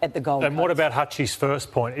job at the Gold Coast. And what about Hutchie's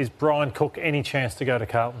first point? Is Brian Cook any chance to go to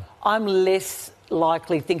Carlton? I'm less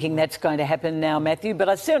likely thinking that's going to happen now, Matthew, but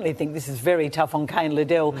I certainly think this is very tough on Kane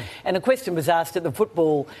Liddell. And a question was asked at the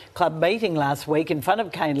football club meeting last week in front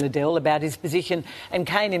of Kane Liddell about his position, and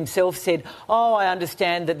Kane himself said, I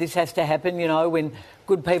understand that this has to happen, when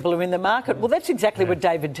good people are in the market. Well, that's exactly what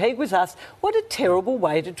David Teague was asked. What a terrible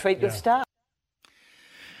way to treat your staff.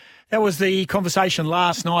 That was the conversation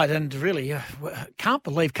last night, and really, can't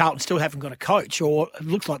believe Carlton still haven't got a coach, or it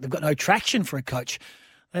looks like they've got no traction for a coach.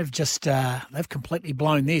 They've just they've completely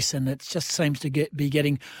blown this, and it just seems to be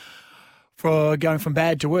going from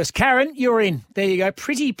bad to worse. Karen, you're in. There you go.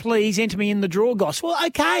 Pretty please enter me in the draw, Goss. Well,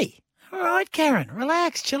 okay. All right, Karen.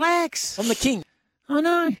 Relax, chillax. I'm the king. I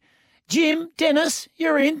know. Jim, Dennis,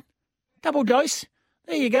 you're in. Double dose.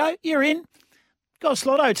 There you go. You're in. Goss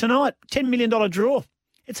Lotto tonight. $10 million draw.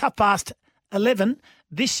 It's 11:30.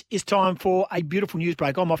 This is time for a beautiful news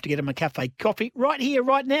break. I'm off to get a McCafe coffee right here,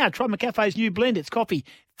 right now. Try McCafe's new blend. It's coffee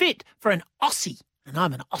fit for an Aussie, and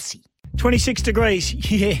I'm an Aussie. 26 degrees.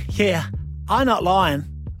 Yeah. I'm not lying.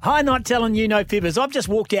 I'm not telling you no fibbers. I've just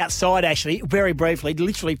walked outside, actually, very briefly,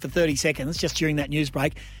 literally for 30 seconds, just during that news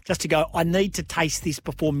break, just to go, I need to taste this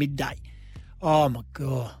before midday. Oh, my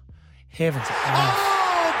God. Heavens above.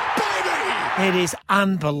 It is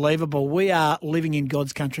unbelievable. We are living in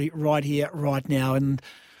God's country right here, right now, and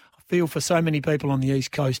I feel for so many people on the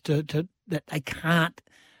East Coast that they can't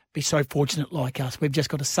be so fortunate like us. We've just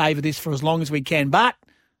got to savour this for as long as we can. But,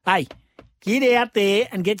 hey, get out there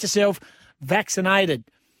and get yourself vaccinated.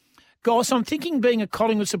 Goss, I'm thinking being a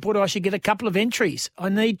Collingwood supporter, I should get a couple of entries. I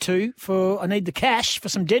need the cash for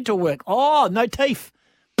some dental work. Oh, no teeth.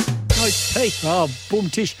 No teeth. Oh, boom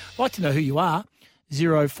tish. I'd like to know who you are.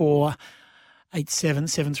 0487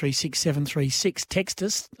 736 736. Text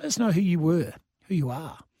us. Let us know who you are.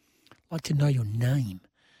 I'd like to know your name,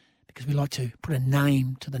 because we like to put a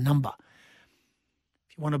name to the number.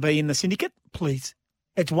 If you want to be in the syndicate, please.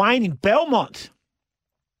 It's Wayne in Belmont.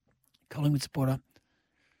 Collingwood supporter.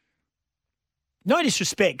 No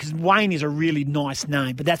disrespect, because Wayne is a really nice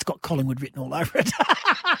name, but that's got Collingwood written all over it.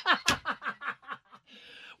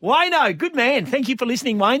 Wayno, good man. Thank you for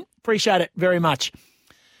listening, Wayne. Appreciate it very much.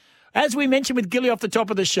 As we mentioned with Gilly off the top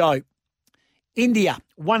of the show, India,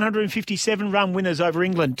 157-run winners over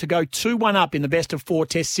England to go 2-1 up in the best-of-4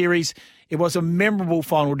 Test series. It was a memorable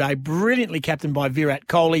final day, brilliantly captained by Virat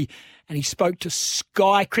Kohli, and he spoke to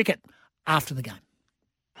Sky Cricket after the game.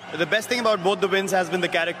 The best thing about both the wins has been the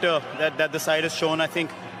character that the side has shown. I think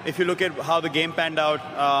if you look at how the game panned out,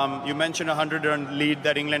 you mentioned a 100-run lead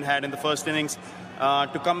that England had in the first innings.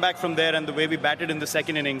 To come back from there and the way we batted in the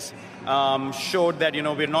second innings showed that,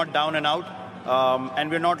 we're not down and out. And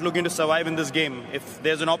we're not looking to survive in this game. If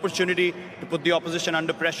there's an opportunity to put the opposition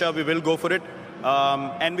under pressure, we will go for it.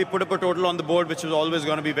 And we put up a total on the board, which is always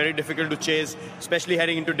going to be very difficult to chase, especially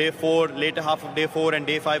heading into day 4, later half of day 4 and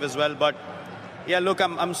day 5 as well. But yeah, look,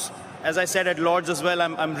 I'm as I said at Lord's as well,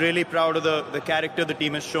 I'm really proud of the character the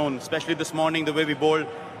team has shown, especially this morning, the way we bowled.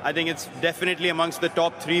 I think it's definitely amongst the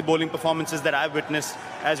top 3 bowling performances that I've witnessed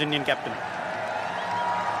as Indian captain.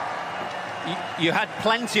 You had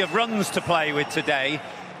plenty of runs to play with today.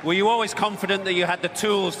 Were you always confident that you had the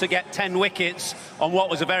tools to get 10 wickets on what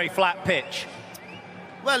was a very flat pitch?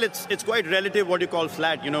 Well, it's quite relative what you call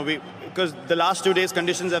flat, because the last 2 days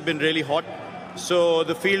conditions have been really hot. So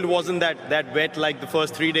the field wasn't that wet like the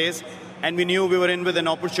first 3 days. And we knew we were in with an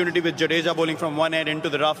opportunity with Jadeja bowling from one end into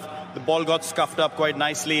the rough. The ball got scuffed up quite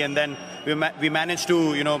nicely, and then we managed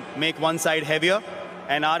to, make one side heavier.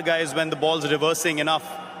 And our guys, when the ball's reversing enough,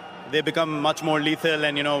 they become much more lethal,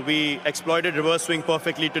 and we exploited reverse swing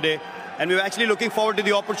perfectly today. And we were actually looking forward to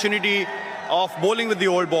the opportunity of bowling with the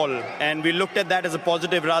old ball, and we looked at that as a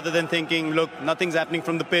positive rather than thinking, look, nothing's happening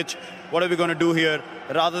from the pitch, what are we going to do here?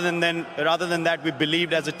 Rather than that, we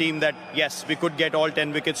believed as a team that yes, we could get all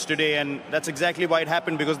 10 wickets today, and that's exactly why it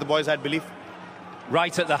happened, because the boys had belief.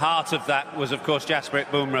 right at the heart of that was, of course, Jasprit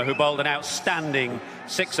Bumrah, who bowled an outstanding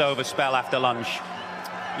 6-over spell after lunch.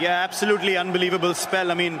 Yeah, absolutely unbelievable spell.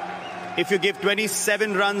 I mean, if you give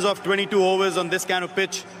 27 runs off 22 overs on this kind of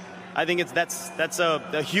pitch, I think that's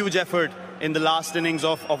a huge effort in the last innings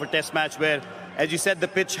of a test match where, as you said, the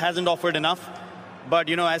pitch hasn't offered enough. But,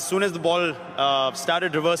 you know, as soon as the ball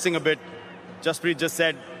started reversing a bit, Jasprit just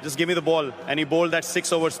said, just give me the ball. And he bowled that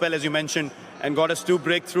 6-over spell, as you mentioned, and got us 2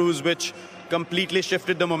 breakthroughs, which completely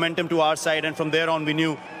shifted the momentum to our side. And from there on, we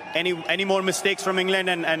knew any more mistakes from England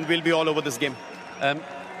and we'll be all over this game.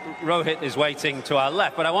 Rohit is waiting to our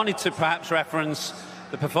left, but I wanted to perhaps reference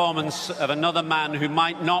the performance of another man who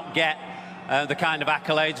might not get the kind of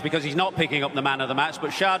accolades because he's not picking up the man of the match,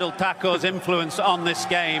 but Shardul Thakur's influence on this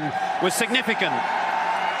game was significant.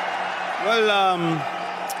 Well,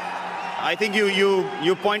 I think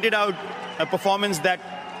you pointed out a performance that,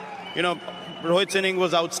 you know, Rohit's inning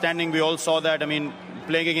was outstanding. We all saw that. I mean,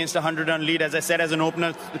 playing against a 100-run lead, as I said, as an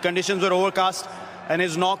opener, the conditions were overcast, and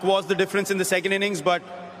his knock was the difference in the second innings. But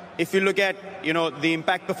if you look at, you know, the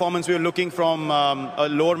impact performance we were looking from a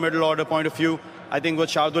lower middle order point of view, I think what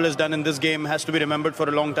Shardul has done in this game has to be remembered for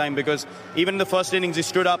a long time, because even in the first innings he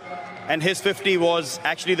stood up and his 50 was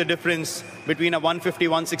actually the difference between a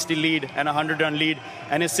 150-160 lead and a 100-run lead,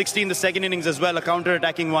 and his 60 in the second innings as well, a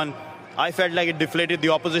counter-attacking one. I felt like it deflated the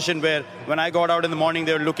opposition, where when I got out in the morning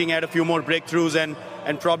they were looking at a few more breakthroughs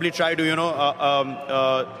and probably try to, you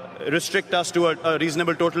know, restrict us to a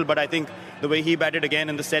reasonable total. But I think the way he batted again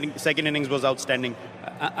in the second innings was outstanding.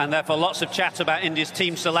 And therefore lots of chat about India's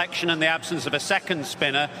team selection and the absence of a second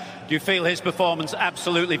spinner. Do you feel his performance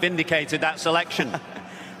absolutely vindicated that selection?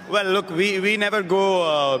 Well, look, we never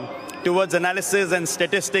go towards analysis and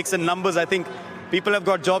statistics and numbers. I think people have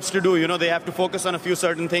got jobs to do. You know, they have to focus on a few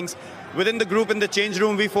certain things. Within the group, in the change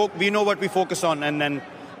room, we know what we focus on, and then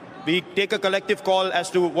we take a collective call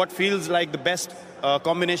as to what feels like the best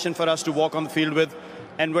combination for us to walk on the field with,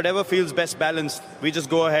 and whatever feels best balanced, we just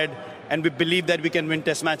go ahead, and we believe that we can win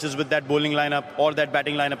test matches with that bowling lineup or that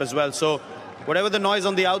batting lineup as well. So whatever the noise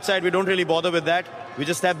on the outside, we don't really bother with that. We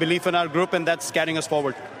just have belief in our group, and that's carrying us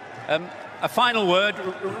forward. A final word.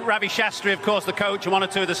 Ravi Shastri, of course, the coach, and one or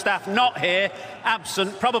two of the staff not here,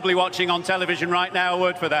 absent, probably watching on television right now. A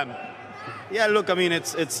word for them. Yeah, look, I mean,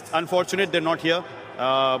 it's unfortunate they're not here,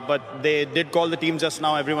 but they did call the team just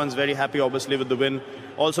now. Everyone's very happy, obviously, with the win.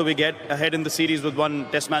 Also, we get ahead in the series with one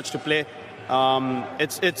test match to play.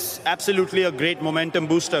 It's absolutely a great momentum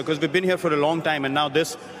booster, because we've been here for a long time, and now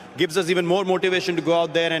this gives us even more motivation to go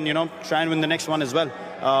out there and, you know, try and win the next one as well.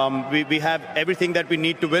 We have everything that we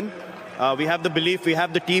need to win. We have the belief, we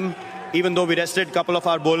have the team. Even though we rested a couple of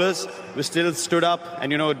our bowlers, we still stood up,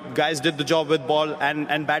 and, you know, guys did the job with ball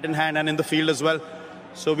and bat in hand and in the field as well.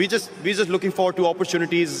 So we just looking forward to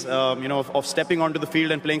opportunities, you know, of stepping onto the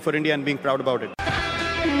field and playing for India and being proud about it.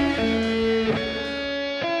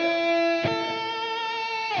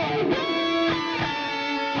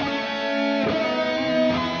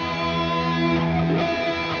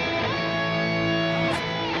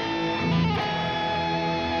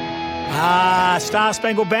 Star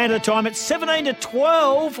Spangled Banner time at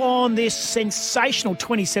 17-12 on this sensational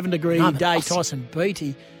 27-degree day. Tyson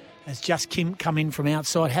Beattie has just come in from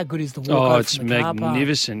outside. How good is the walk? Oh, it's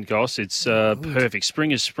magnificent, Goss. It's perfect. Spring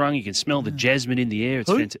has sprung. You can smell the jasmine in the air. It's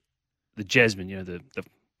fantastic. The jasmine, you know,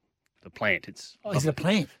 the plant. It's is it a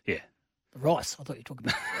plant? Yeah. The rice. I thought you were talking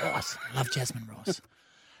about rice. I love jasmine rice.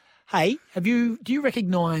 Hey, do you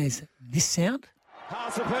recognise this sound?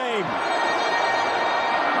 Pass of fame.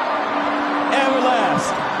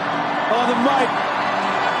 Everlast on the mic.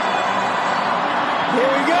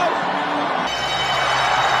 Here we go.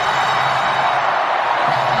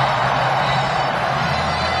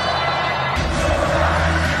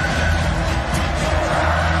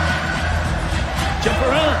 Jump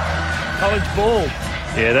around. College ball.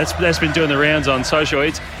 Yeah, that's been doing the rounds on social.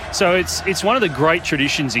 It's one of the great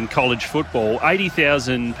traditions in college football.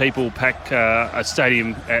 80,000 people pack a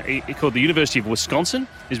stadium called the University of Wisconsin,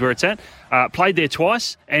 is where it's at. Played there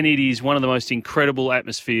twice, and it is one of the most incredible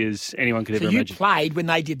atmospheres anyone could ever imagine. So you played when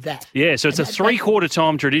they did that? Yeah, so it's a three-quarter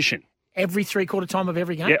time tradition. Every three-quarter time of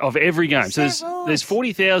every game? Yeah, of every game. So there's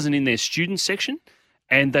 40,000 in their student section,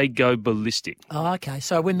 and they go ballistic. Oh, okay.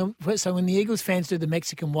 So when the Eagles fans do the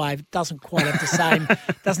Mexican wave, it doesn't quite have the same.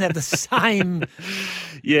 Doesn't have the same.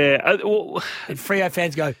 Yeah. And Freo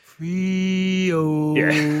fans go Freo.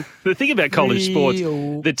 Yeah. The thing about college sports,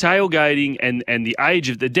 the tailgating and the age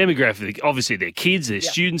of the demographic, obviously they're kids, they're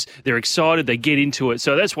students, they're excited, they get into it.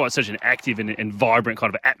 So that's why it's such an active and vibrant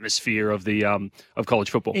kind of atmosphere of the of college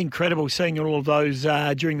football. Incredible seeing all of those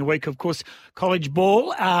during the week. Of course, college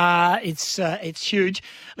ball, it's huge.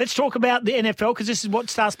 Let's talk about the NFL because this is what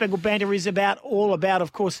Star Spangled Banter is all about,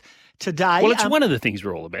 of course, today. Well, it's one of the things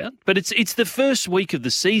we're all about, but it's the first week of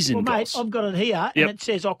the season, Well, mate, Goss. I've got it here, and it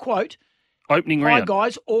says, I'll quote, Opening "Hi, round.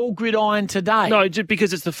 guys, all gridiron today." No, just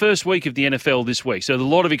because it's the first week of the NFL this week. So there's a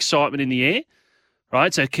lot of excitement in the air,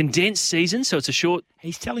 right? So condensed season, so it's a short...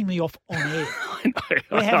 He's telling me off on air. I know.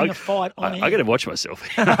 We're having a fight on air. I got to watch myself.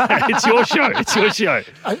 It's your show. It's your show.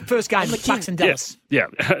 First game, Bucks and Dallas. Yeah.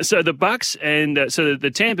 So the Bucks and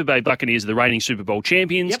the Tampa Bay Buccaneers are the reigning Super Bowl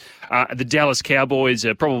champions. The Dallas Cowboys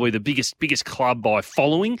are probably the biggest club by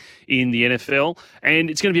following in the NFL, and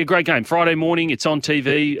it's going to be a great game. Friday morning, it's on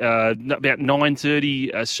TV about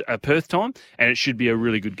 9:30 Perth time, and it should be a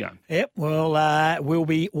really good game. Yep. Well, we'll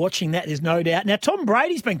be watching that. There's no doubt. Now, Tom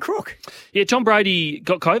Brady's been crook. Yeah, Tom Brady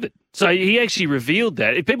got COVID. So he actually revealed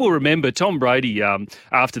that. If people remember, Tom Brady,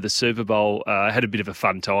 after the Super Bowl, had a bit of a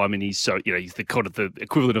fun time, and he's the kind of the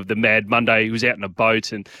equivalent of the Mad Monday. He was out in a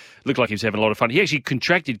boat and looked like he was having a lot of fun. He actually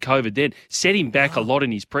contracted COVID then, set him back a lot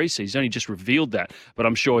in his preseason. He's only just revealed that, but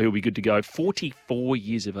I'm sure he'll be good to go. 44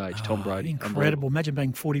 years of age, Tom Brady. Incredible. Imagine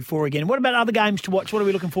being 44 again. What about other games to watch? What are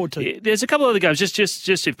we looking forward to? Yeah, there's a couple other games,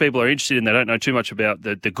 just if people are interested and they don't know too much about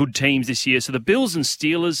the good teams this year. So the Bills and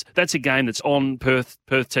Steelers, that's a game that's on Perth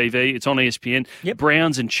TV. It's on ESPN.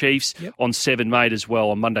 Browns and Chiefs on 7 Mate as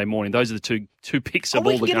well on Monday morning. Those are the two picks of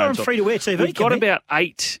all the games. We can get it on free-to-air TV, We've got about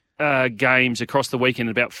 8 games across the weekend,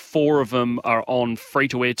 and about 4 of them are on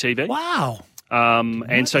free-to-air TV. Wow.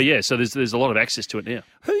 And so there's a lot of access to it now.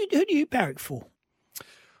 Who do you barrack for?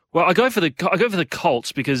 Well, I go for the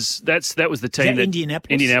Colts because that was the team that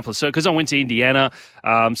Indianapolis? Indianapolis. So because I went to Indiana,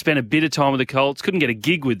 spent a bit of time with the Colts, couldn't get a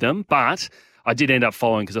gig with them, but I did end up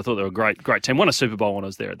following because I thought they were a great team. Won a Super Bowl when I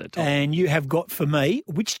was there at that time. And you have got for me,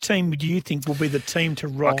 which team do you think will be the team to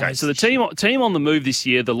rise? Okay, so the team on the move this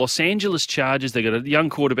year, the Los Angeles Chargers. They got a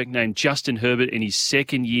young quarterback named Justin Herbert in his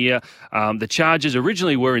second year. The Chargers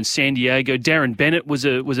originally were in San Diego. Darren Bennett was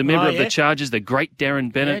a member of the Chargers. The great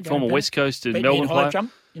Darren Bennett, former West Coast and Melbourne player.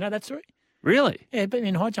 Jump. You know that story? Really? Yeah, beat me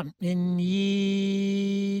in high jump in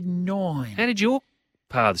year 9. How did your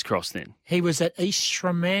paths cross then? He was at East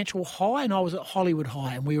Fremantle High and I was at Hollywood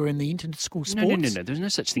High, and we were in the inter-school sports. No. There's no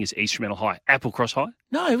such thing as East Fremantle High. Applecross High?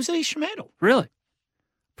 No, it was at East Fremantle. Really?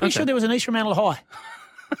 Pretty sure there was an East Fremantle High.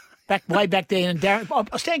 Way back there. And Darren, I'll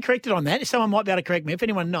stand corrected on that. If someone might be able to correct me. If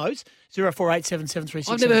anyone knows, 04877366.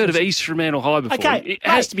 I've never heard of East Fremantle High before. Okay, it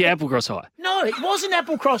has to be Applecross High. No, it wasn't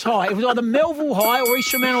Applecross High. It was either Melville High or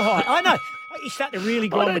East Fremantle High. I know. You're starting to really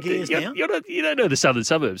grind my gears now. You don't know the southern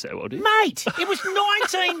suburbs that well, do you? Mate, it was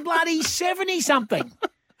 1970-something.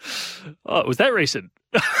 Oh, was that recent?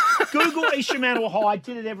 Google East Fremantle High.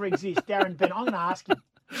 Did it ever exist? Darren Bennett. I'm going to ask him.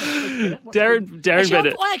 Darren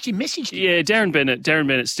Bennett. I actually messaged him. Yeah, Darren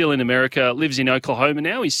Bennett's still in America, lives in Oklahoma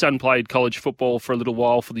now. His son played college football for a little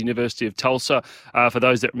while for the University of Tulsa. For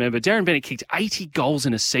those that remember, Darren Bennett kicked 80 goals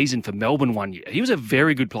in a season for Melbourne one year. He was a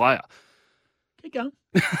very good player. Keep going.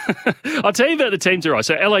 I'll tell you about the team to rise.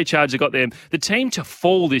 So LA Chargers got them. The team to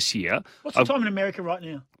fall this year. What's the time in America right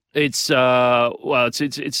now? It's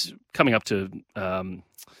it's coming up to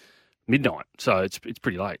midnight, so it's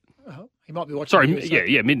pretty late. Oh, he might be watching. Sorry,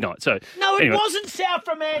 midnight. midnight. So no, it anyway. wasn't South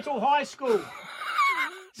Fremantle High School.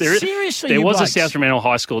 Seriously, there was blokes. a South Fremantle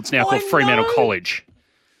High School. It's now called Fremantle College.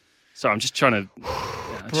 So I'm just trying to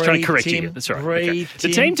correct you. That's all right. Okay. The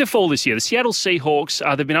team to fall this year, the Seattle Seahawks,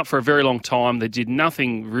 they've been up for a very long time. They did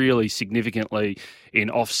nothing really significantly in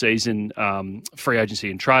off-season free agency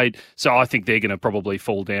and trade. So I think they're going to probably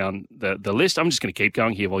fall down the list. I'm just going to keep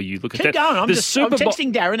going here while you look at that. Keep going. I'm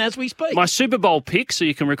texting Darren as we speak. My Super Bowl pick, so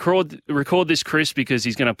you can record this, Chris, because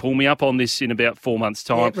he's going to pull me up on this in about 4 months'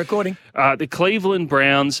 time. Yeah, recording. The Cleveland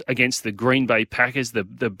Browns against the Green Bay Packers. The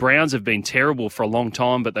Browns have been terrible for a long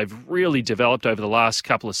time, but they've really developed over the last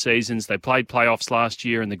couple of seasons. They played playoffs last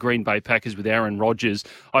year, and the Green Bay Packers with Aaron Rodgers,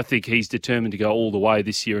 I think he's determined to go all the way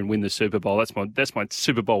this year and win the Super Bowl. That's my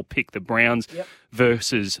Super Bowl pick, the Browns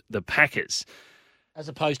versus the Packers. As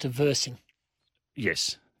opposed to versing.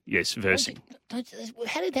 Yes, versing. How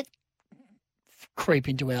did that creep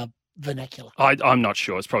into our vernacular? I'm not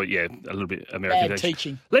sure. It's probably, a little bit American. Bad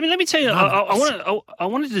teaching. Let me tell you, I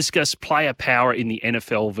want to discuss player power in the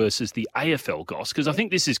NFL versus the AFL, Goss, because I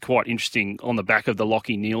think this is quite interesting on the back of the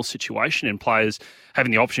Lachie Neale situation and players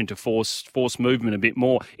having the option to force movement a bit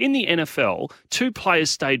more. In the NFL, 2 players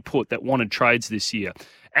stayed put that wanted trades this year.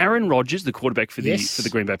 Aaron Rodgers, the quarterback for the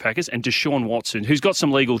Green Bay Packers, and Deshaun Watson, who's got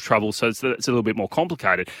some legal trouble, so it's a little bit more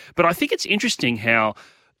complicated. But I think it's interesting how,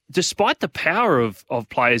 despite the power of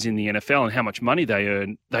players in the NFL and how much money they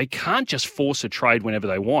earn, they can't just force a trade whenever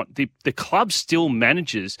they want. The club still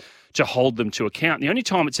manages to hold them to account. The only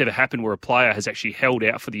time it's ever happened where a player has actually held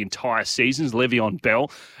out for the entire season is Le'Veon Bell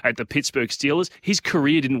at the Pittsburgh Steelers. His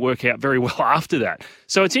career didn't work out very well after that.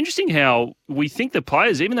 So it's interesting how we think the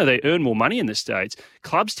players, even though they earn more money in the States,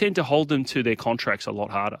 clubs tend to hold them to their contracts a lot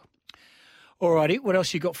harder. All righty, what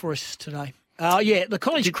else you got for us today? The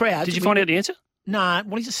college crowd. Did you find out the answer? No,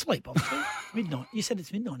 well, he's asleep, obviously. Midnight. You said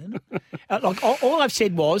it's midnight, isn't it? All I've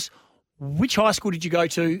said was, which high school did you go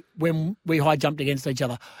to when we high jumped against each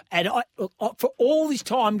other? And for all this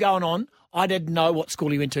time going on, I didn't know what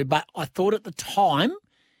school he went to, but I thought at the time,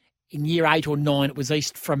 in year 8 or 9, it was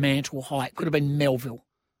East Fremantle High. It could have been Melville.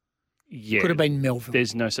 Yeah. Could have been Melville.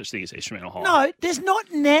 There's no such thing as East Fremantle High. No, there's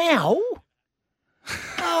not now.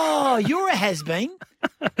 Oh, you're a has-been.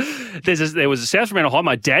 There was a South Fremantle High.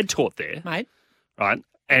 My dad taught there. Mate. Right?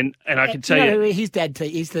 And I can tell you... His dad,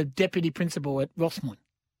 he's the deputy principal at Rossmont.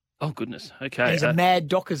 Oh, goodness. Okay. And he's a mad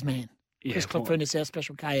Dockers man. Yeah, Chris Clifford, our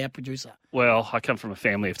Special K, our producer. Well, I come from a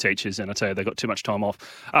family of teachers, and I tell you, they got too much time off.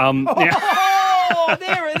 Oh,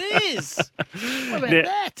 there it is. What about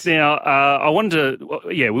that? Now,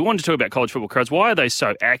 we wanted to talk about college football crowds. Why are they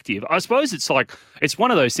so active? I suppose it's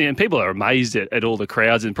one of those things, and people are amazed at all the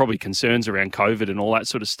crowds and probably concerns around COVID and all that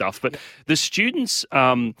sort of stuff. But the student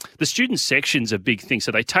section's a big thing.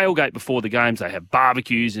 So they tailgate before the games. They have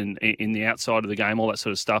barbecues in the outside of the game, all that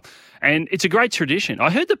sort of stuff. And it's a great tradition.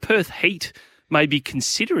 I heard the Perth Heat may be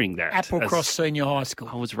considering that. Applecross Senior High School.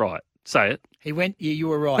 I was right. Say it. He went, you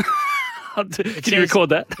were right. Did you record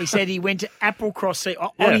that? He said he went to Applecross.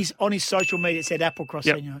 On his social media, it said Applecross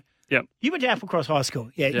Senior. Yep. You went to Applecross High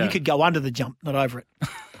School. Yeah, you could go under the jump, not over it.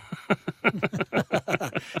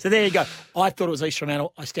 So there you go. I thought it was East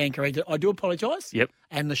Fremantle. I stand corrected. I do apologise. Yep.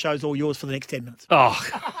 And the show's all yours for the next 10 minutes. Oh.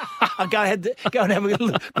 I'll go and have a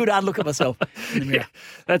good hard look at myself in the mirror.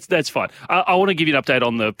 Yeah, that's fine. I want to give you an update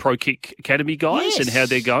on the Pro Kick Academy guys and how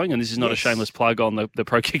they're going. And this is not a shameless plug on the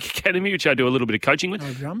Pro Kick Academy, which I do a little bit of coaching with.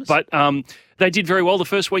 No dramas. But they did very well the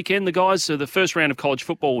first weekend, the guys. So the first round of college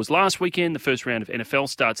football was last weekend. The first round of NFL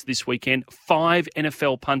starts this weekend. 5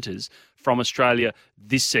 NFL punters from Australia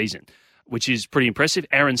this season, which is pretty impressive.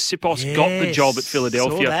 Aaron Sipos got the job at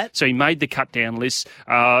Philadelphia, so he made the cut-down list.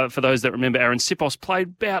 For those that remember, Aaron Sipos played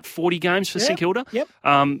about 40 games for St Kilda. Yep.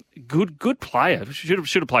 Good player. Should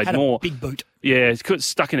have played Had more. A big boot. Yeah,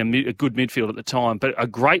 stuck in a good midfield at the time, but a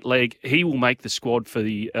great leg. He will make the squad for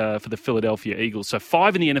the Philadelphia Eagles. So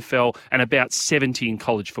 5 in the NFL and about 70 in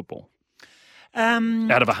college football.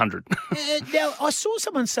 Out of 100. Now, I saw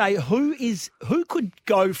someone say who could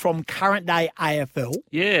go from current day AFL.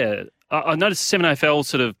 Yeah, I noticed 7AFL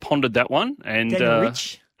sort of pondered that one, and Daniel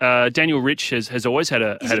Rich. Daniel Rich has always had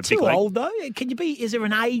a Is had it a big too leg. old though? Is there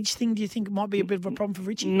an age thing? Do you think it might be a bit of a problem for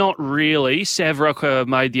Richie? Not really. Sav Rocker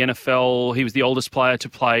made the NFL. He was the oldest player to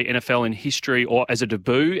play NFL in history or as a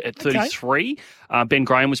debut at 33. Ben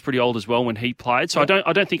Graham was pretty old as well when he played. So I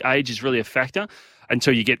don't think age is really a factor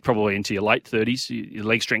until you get probably into your late 30s. Your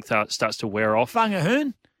leg strength starts to wear off. Bunga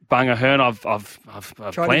Hearn. I've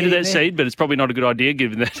planted that seed, but it's probably not a good idea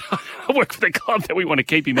given that I work for the club that we want to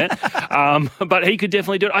keep him at. But he could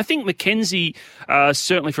definitely do it. I think McKenzie,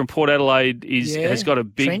 certainly from Port Adelaide, has got a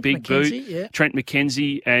big boot. Yeah. Trent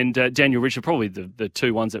McKenzie and Daniel Rich are probably the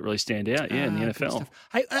two ones that really stand out in the NFL.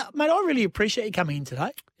 Hey, mate, I really appreciate you coming in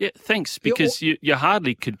today. Yeah, thanks, because you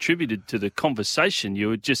hardly contributed to the conversation. You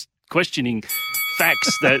were just questioning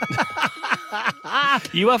facts that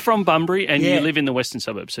you are from Bunbury and you live in the western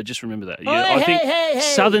suburbs, so just remember that. I think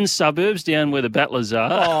southern suburbs down where the battlers are.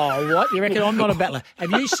 Oh, what? You reckon I'm not a battler?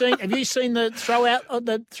 Have you seen the throw out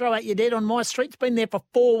you're dead on my street? It's been there for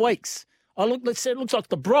 4 weeks. It looks like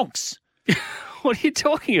the Bronx. What are you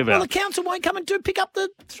talking about? Well, the council won't come and pick up the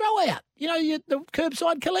throw out. You know, the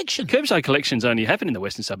curbside collection. Curbside collections only happen in the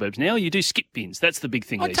western suburbs now. You do skip bins. That's the big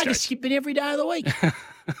thing I these take days. a skip bin every day of the week.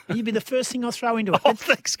 You'd be the first thing I throw into it. Oh,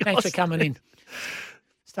 thanks for coming in.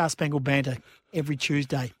 Star Spangled Banter every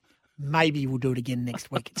Tuesday. Maybe we'll do it again next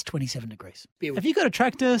week. It's 27 degrees. Have you got a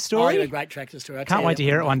tractor story? I got a great tractor story. Can't wait to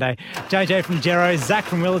hear it one day. JJ from Gero, Zach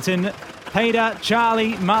from Willerton, Peter,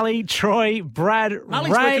 Charlie, Mully, Troy, Brad,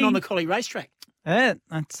 Mully's Ray. working on the Collie racetrack. Yeah,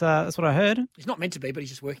 that's what I heard. He's not meant to be, but he's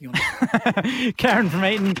just working on it. Karen from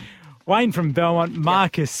Eton, Wayne from Belmont,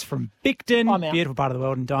 Marcus from Bicton, I'm out. beautiful part of the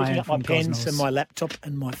world, and Picking Diane up my from pens Cosmos. and my laptop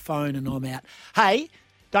and my phone, and I'm out. Hey,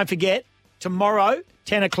 don't forget, tomorrow,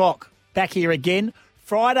 10 o'clock, back here again.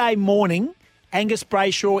 Friday morning, Angus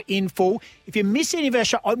Brayshaw in full. If you miss any of our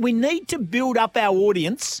show, we need to build up our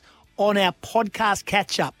audience on our podcast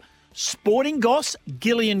catch-up. Sporting Goss,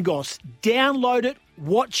 Gillian Goss. Download it,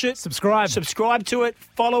 watch it. Subscribe to it,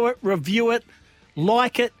 follow it, review it,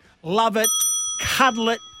 like it, love it, cuddle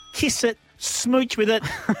it, kiss it, smooch with it.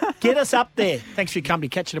 Get us up there. Thanks for your company.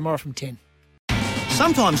 Catch you tomorrow from 10.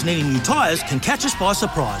 Sometimes needing new tyres can catch us by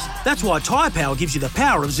surprise. That's why Tyre Power gives you the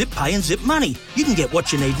power of Zip Pay and Zip Money. You can get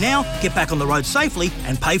what you need now, get back on the road safely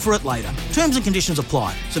and pay for it later. Terms and conditions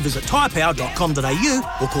apply. So visit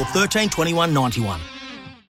tyrepower.com.au or call 13 21 91.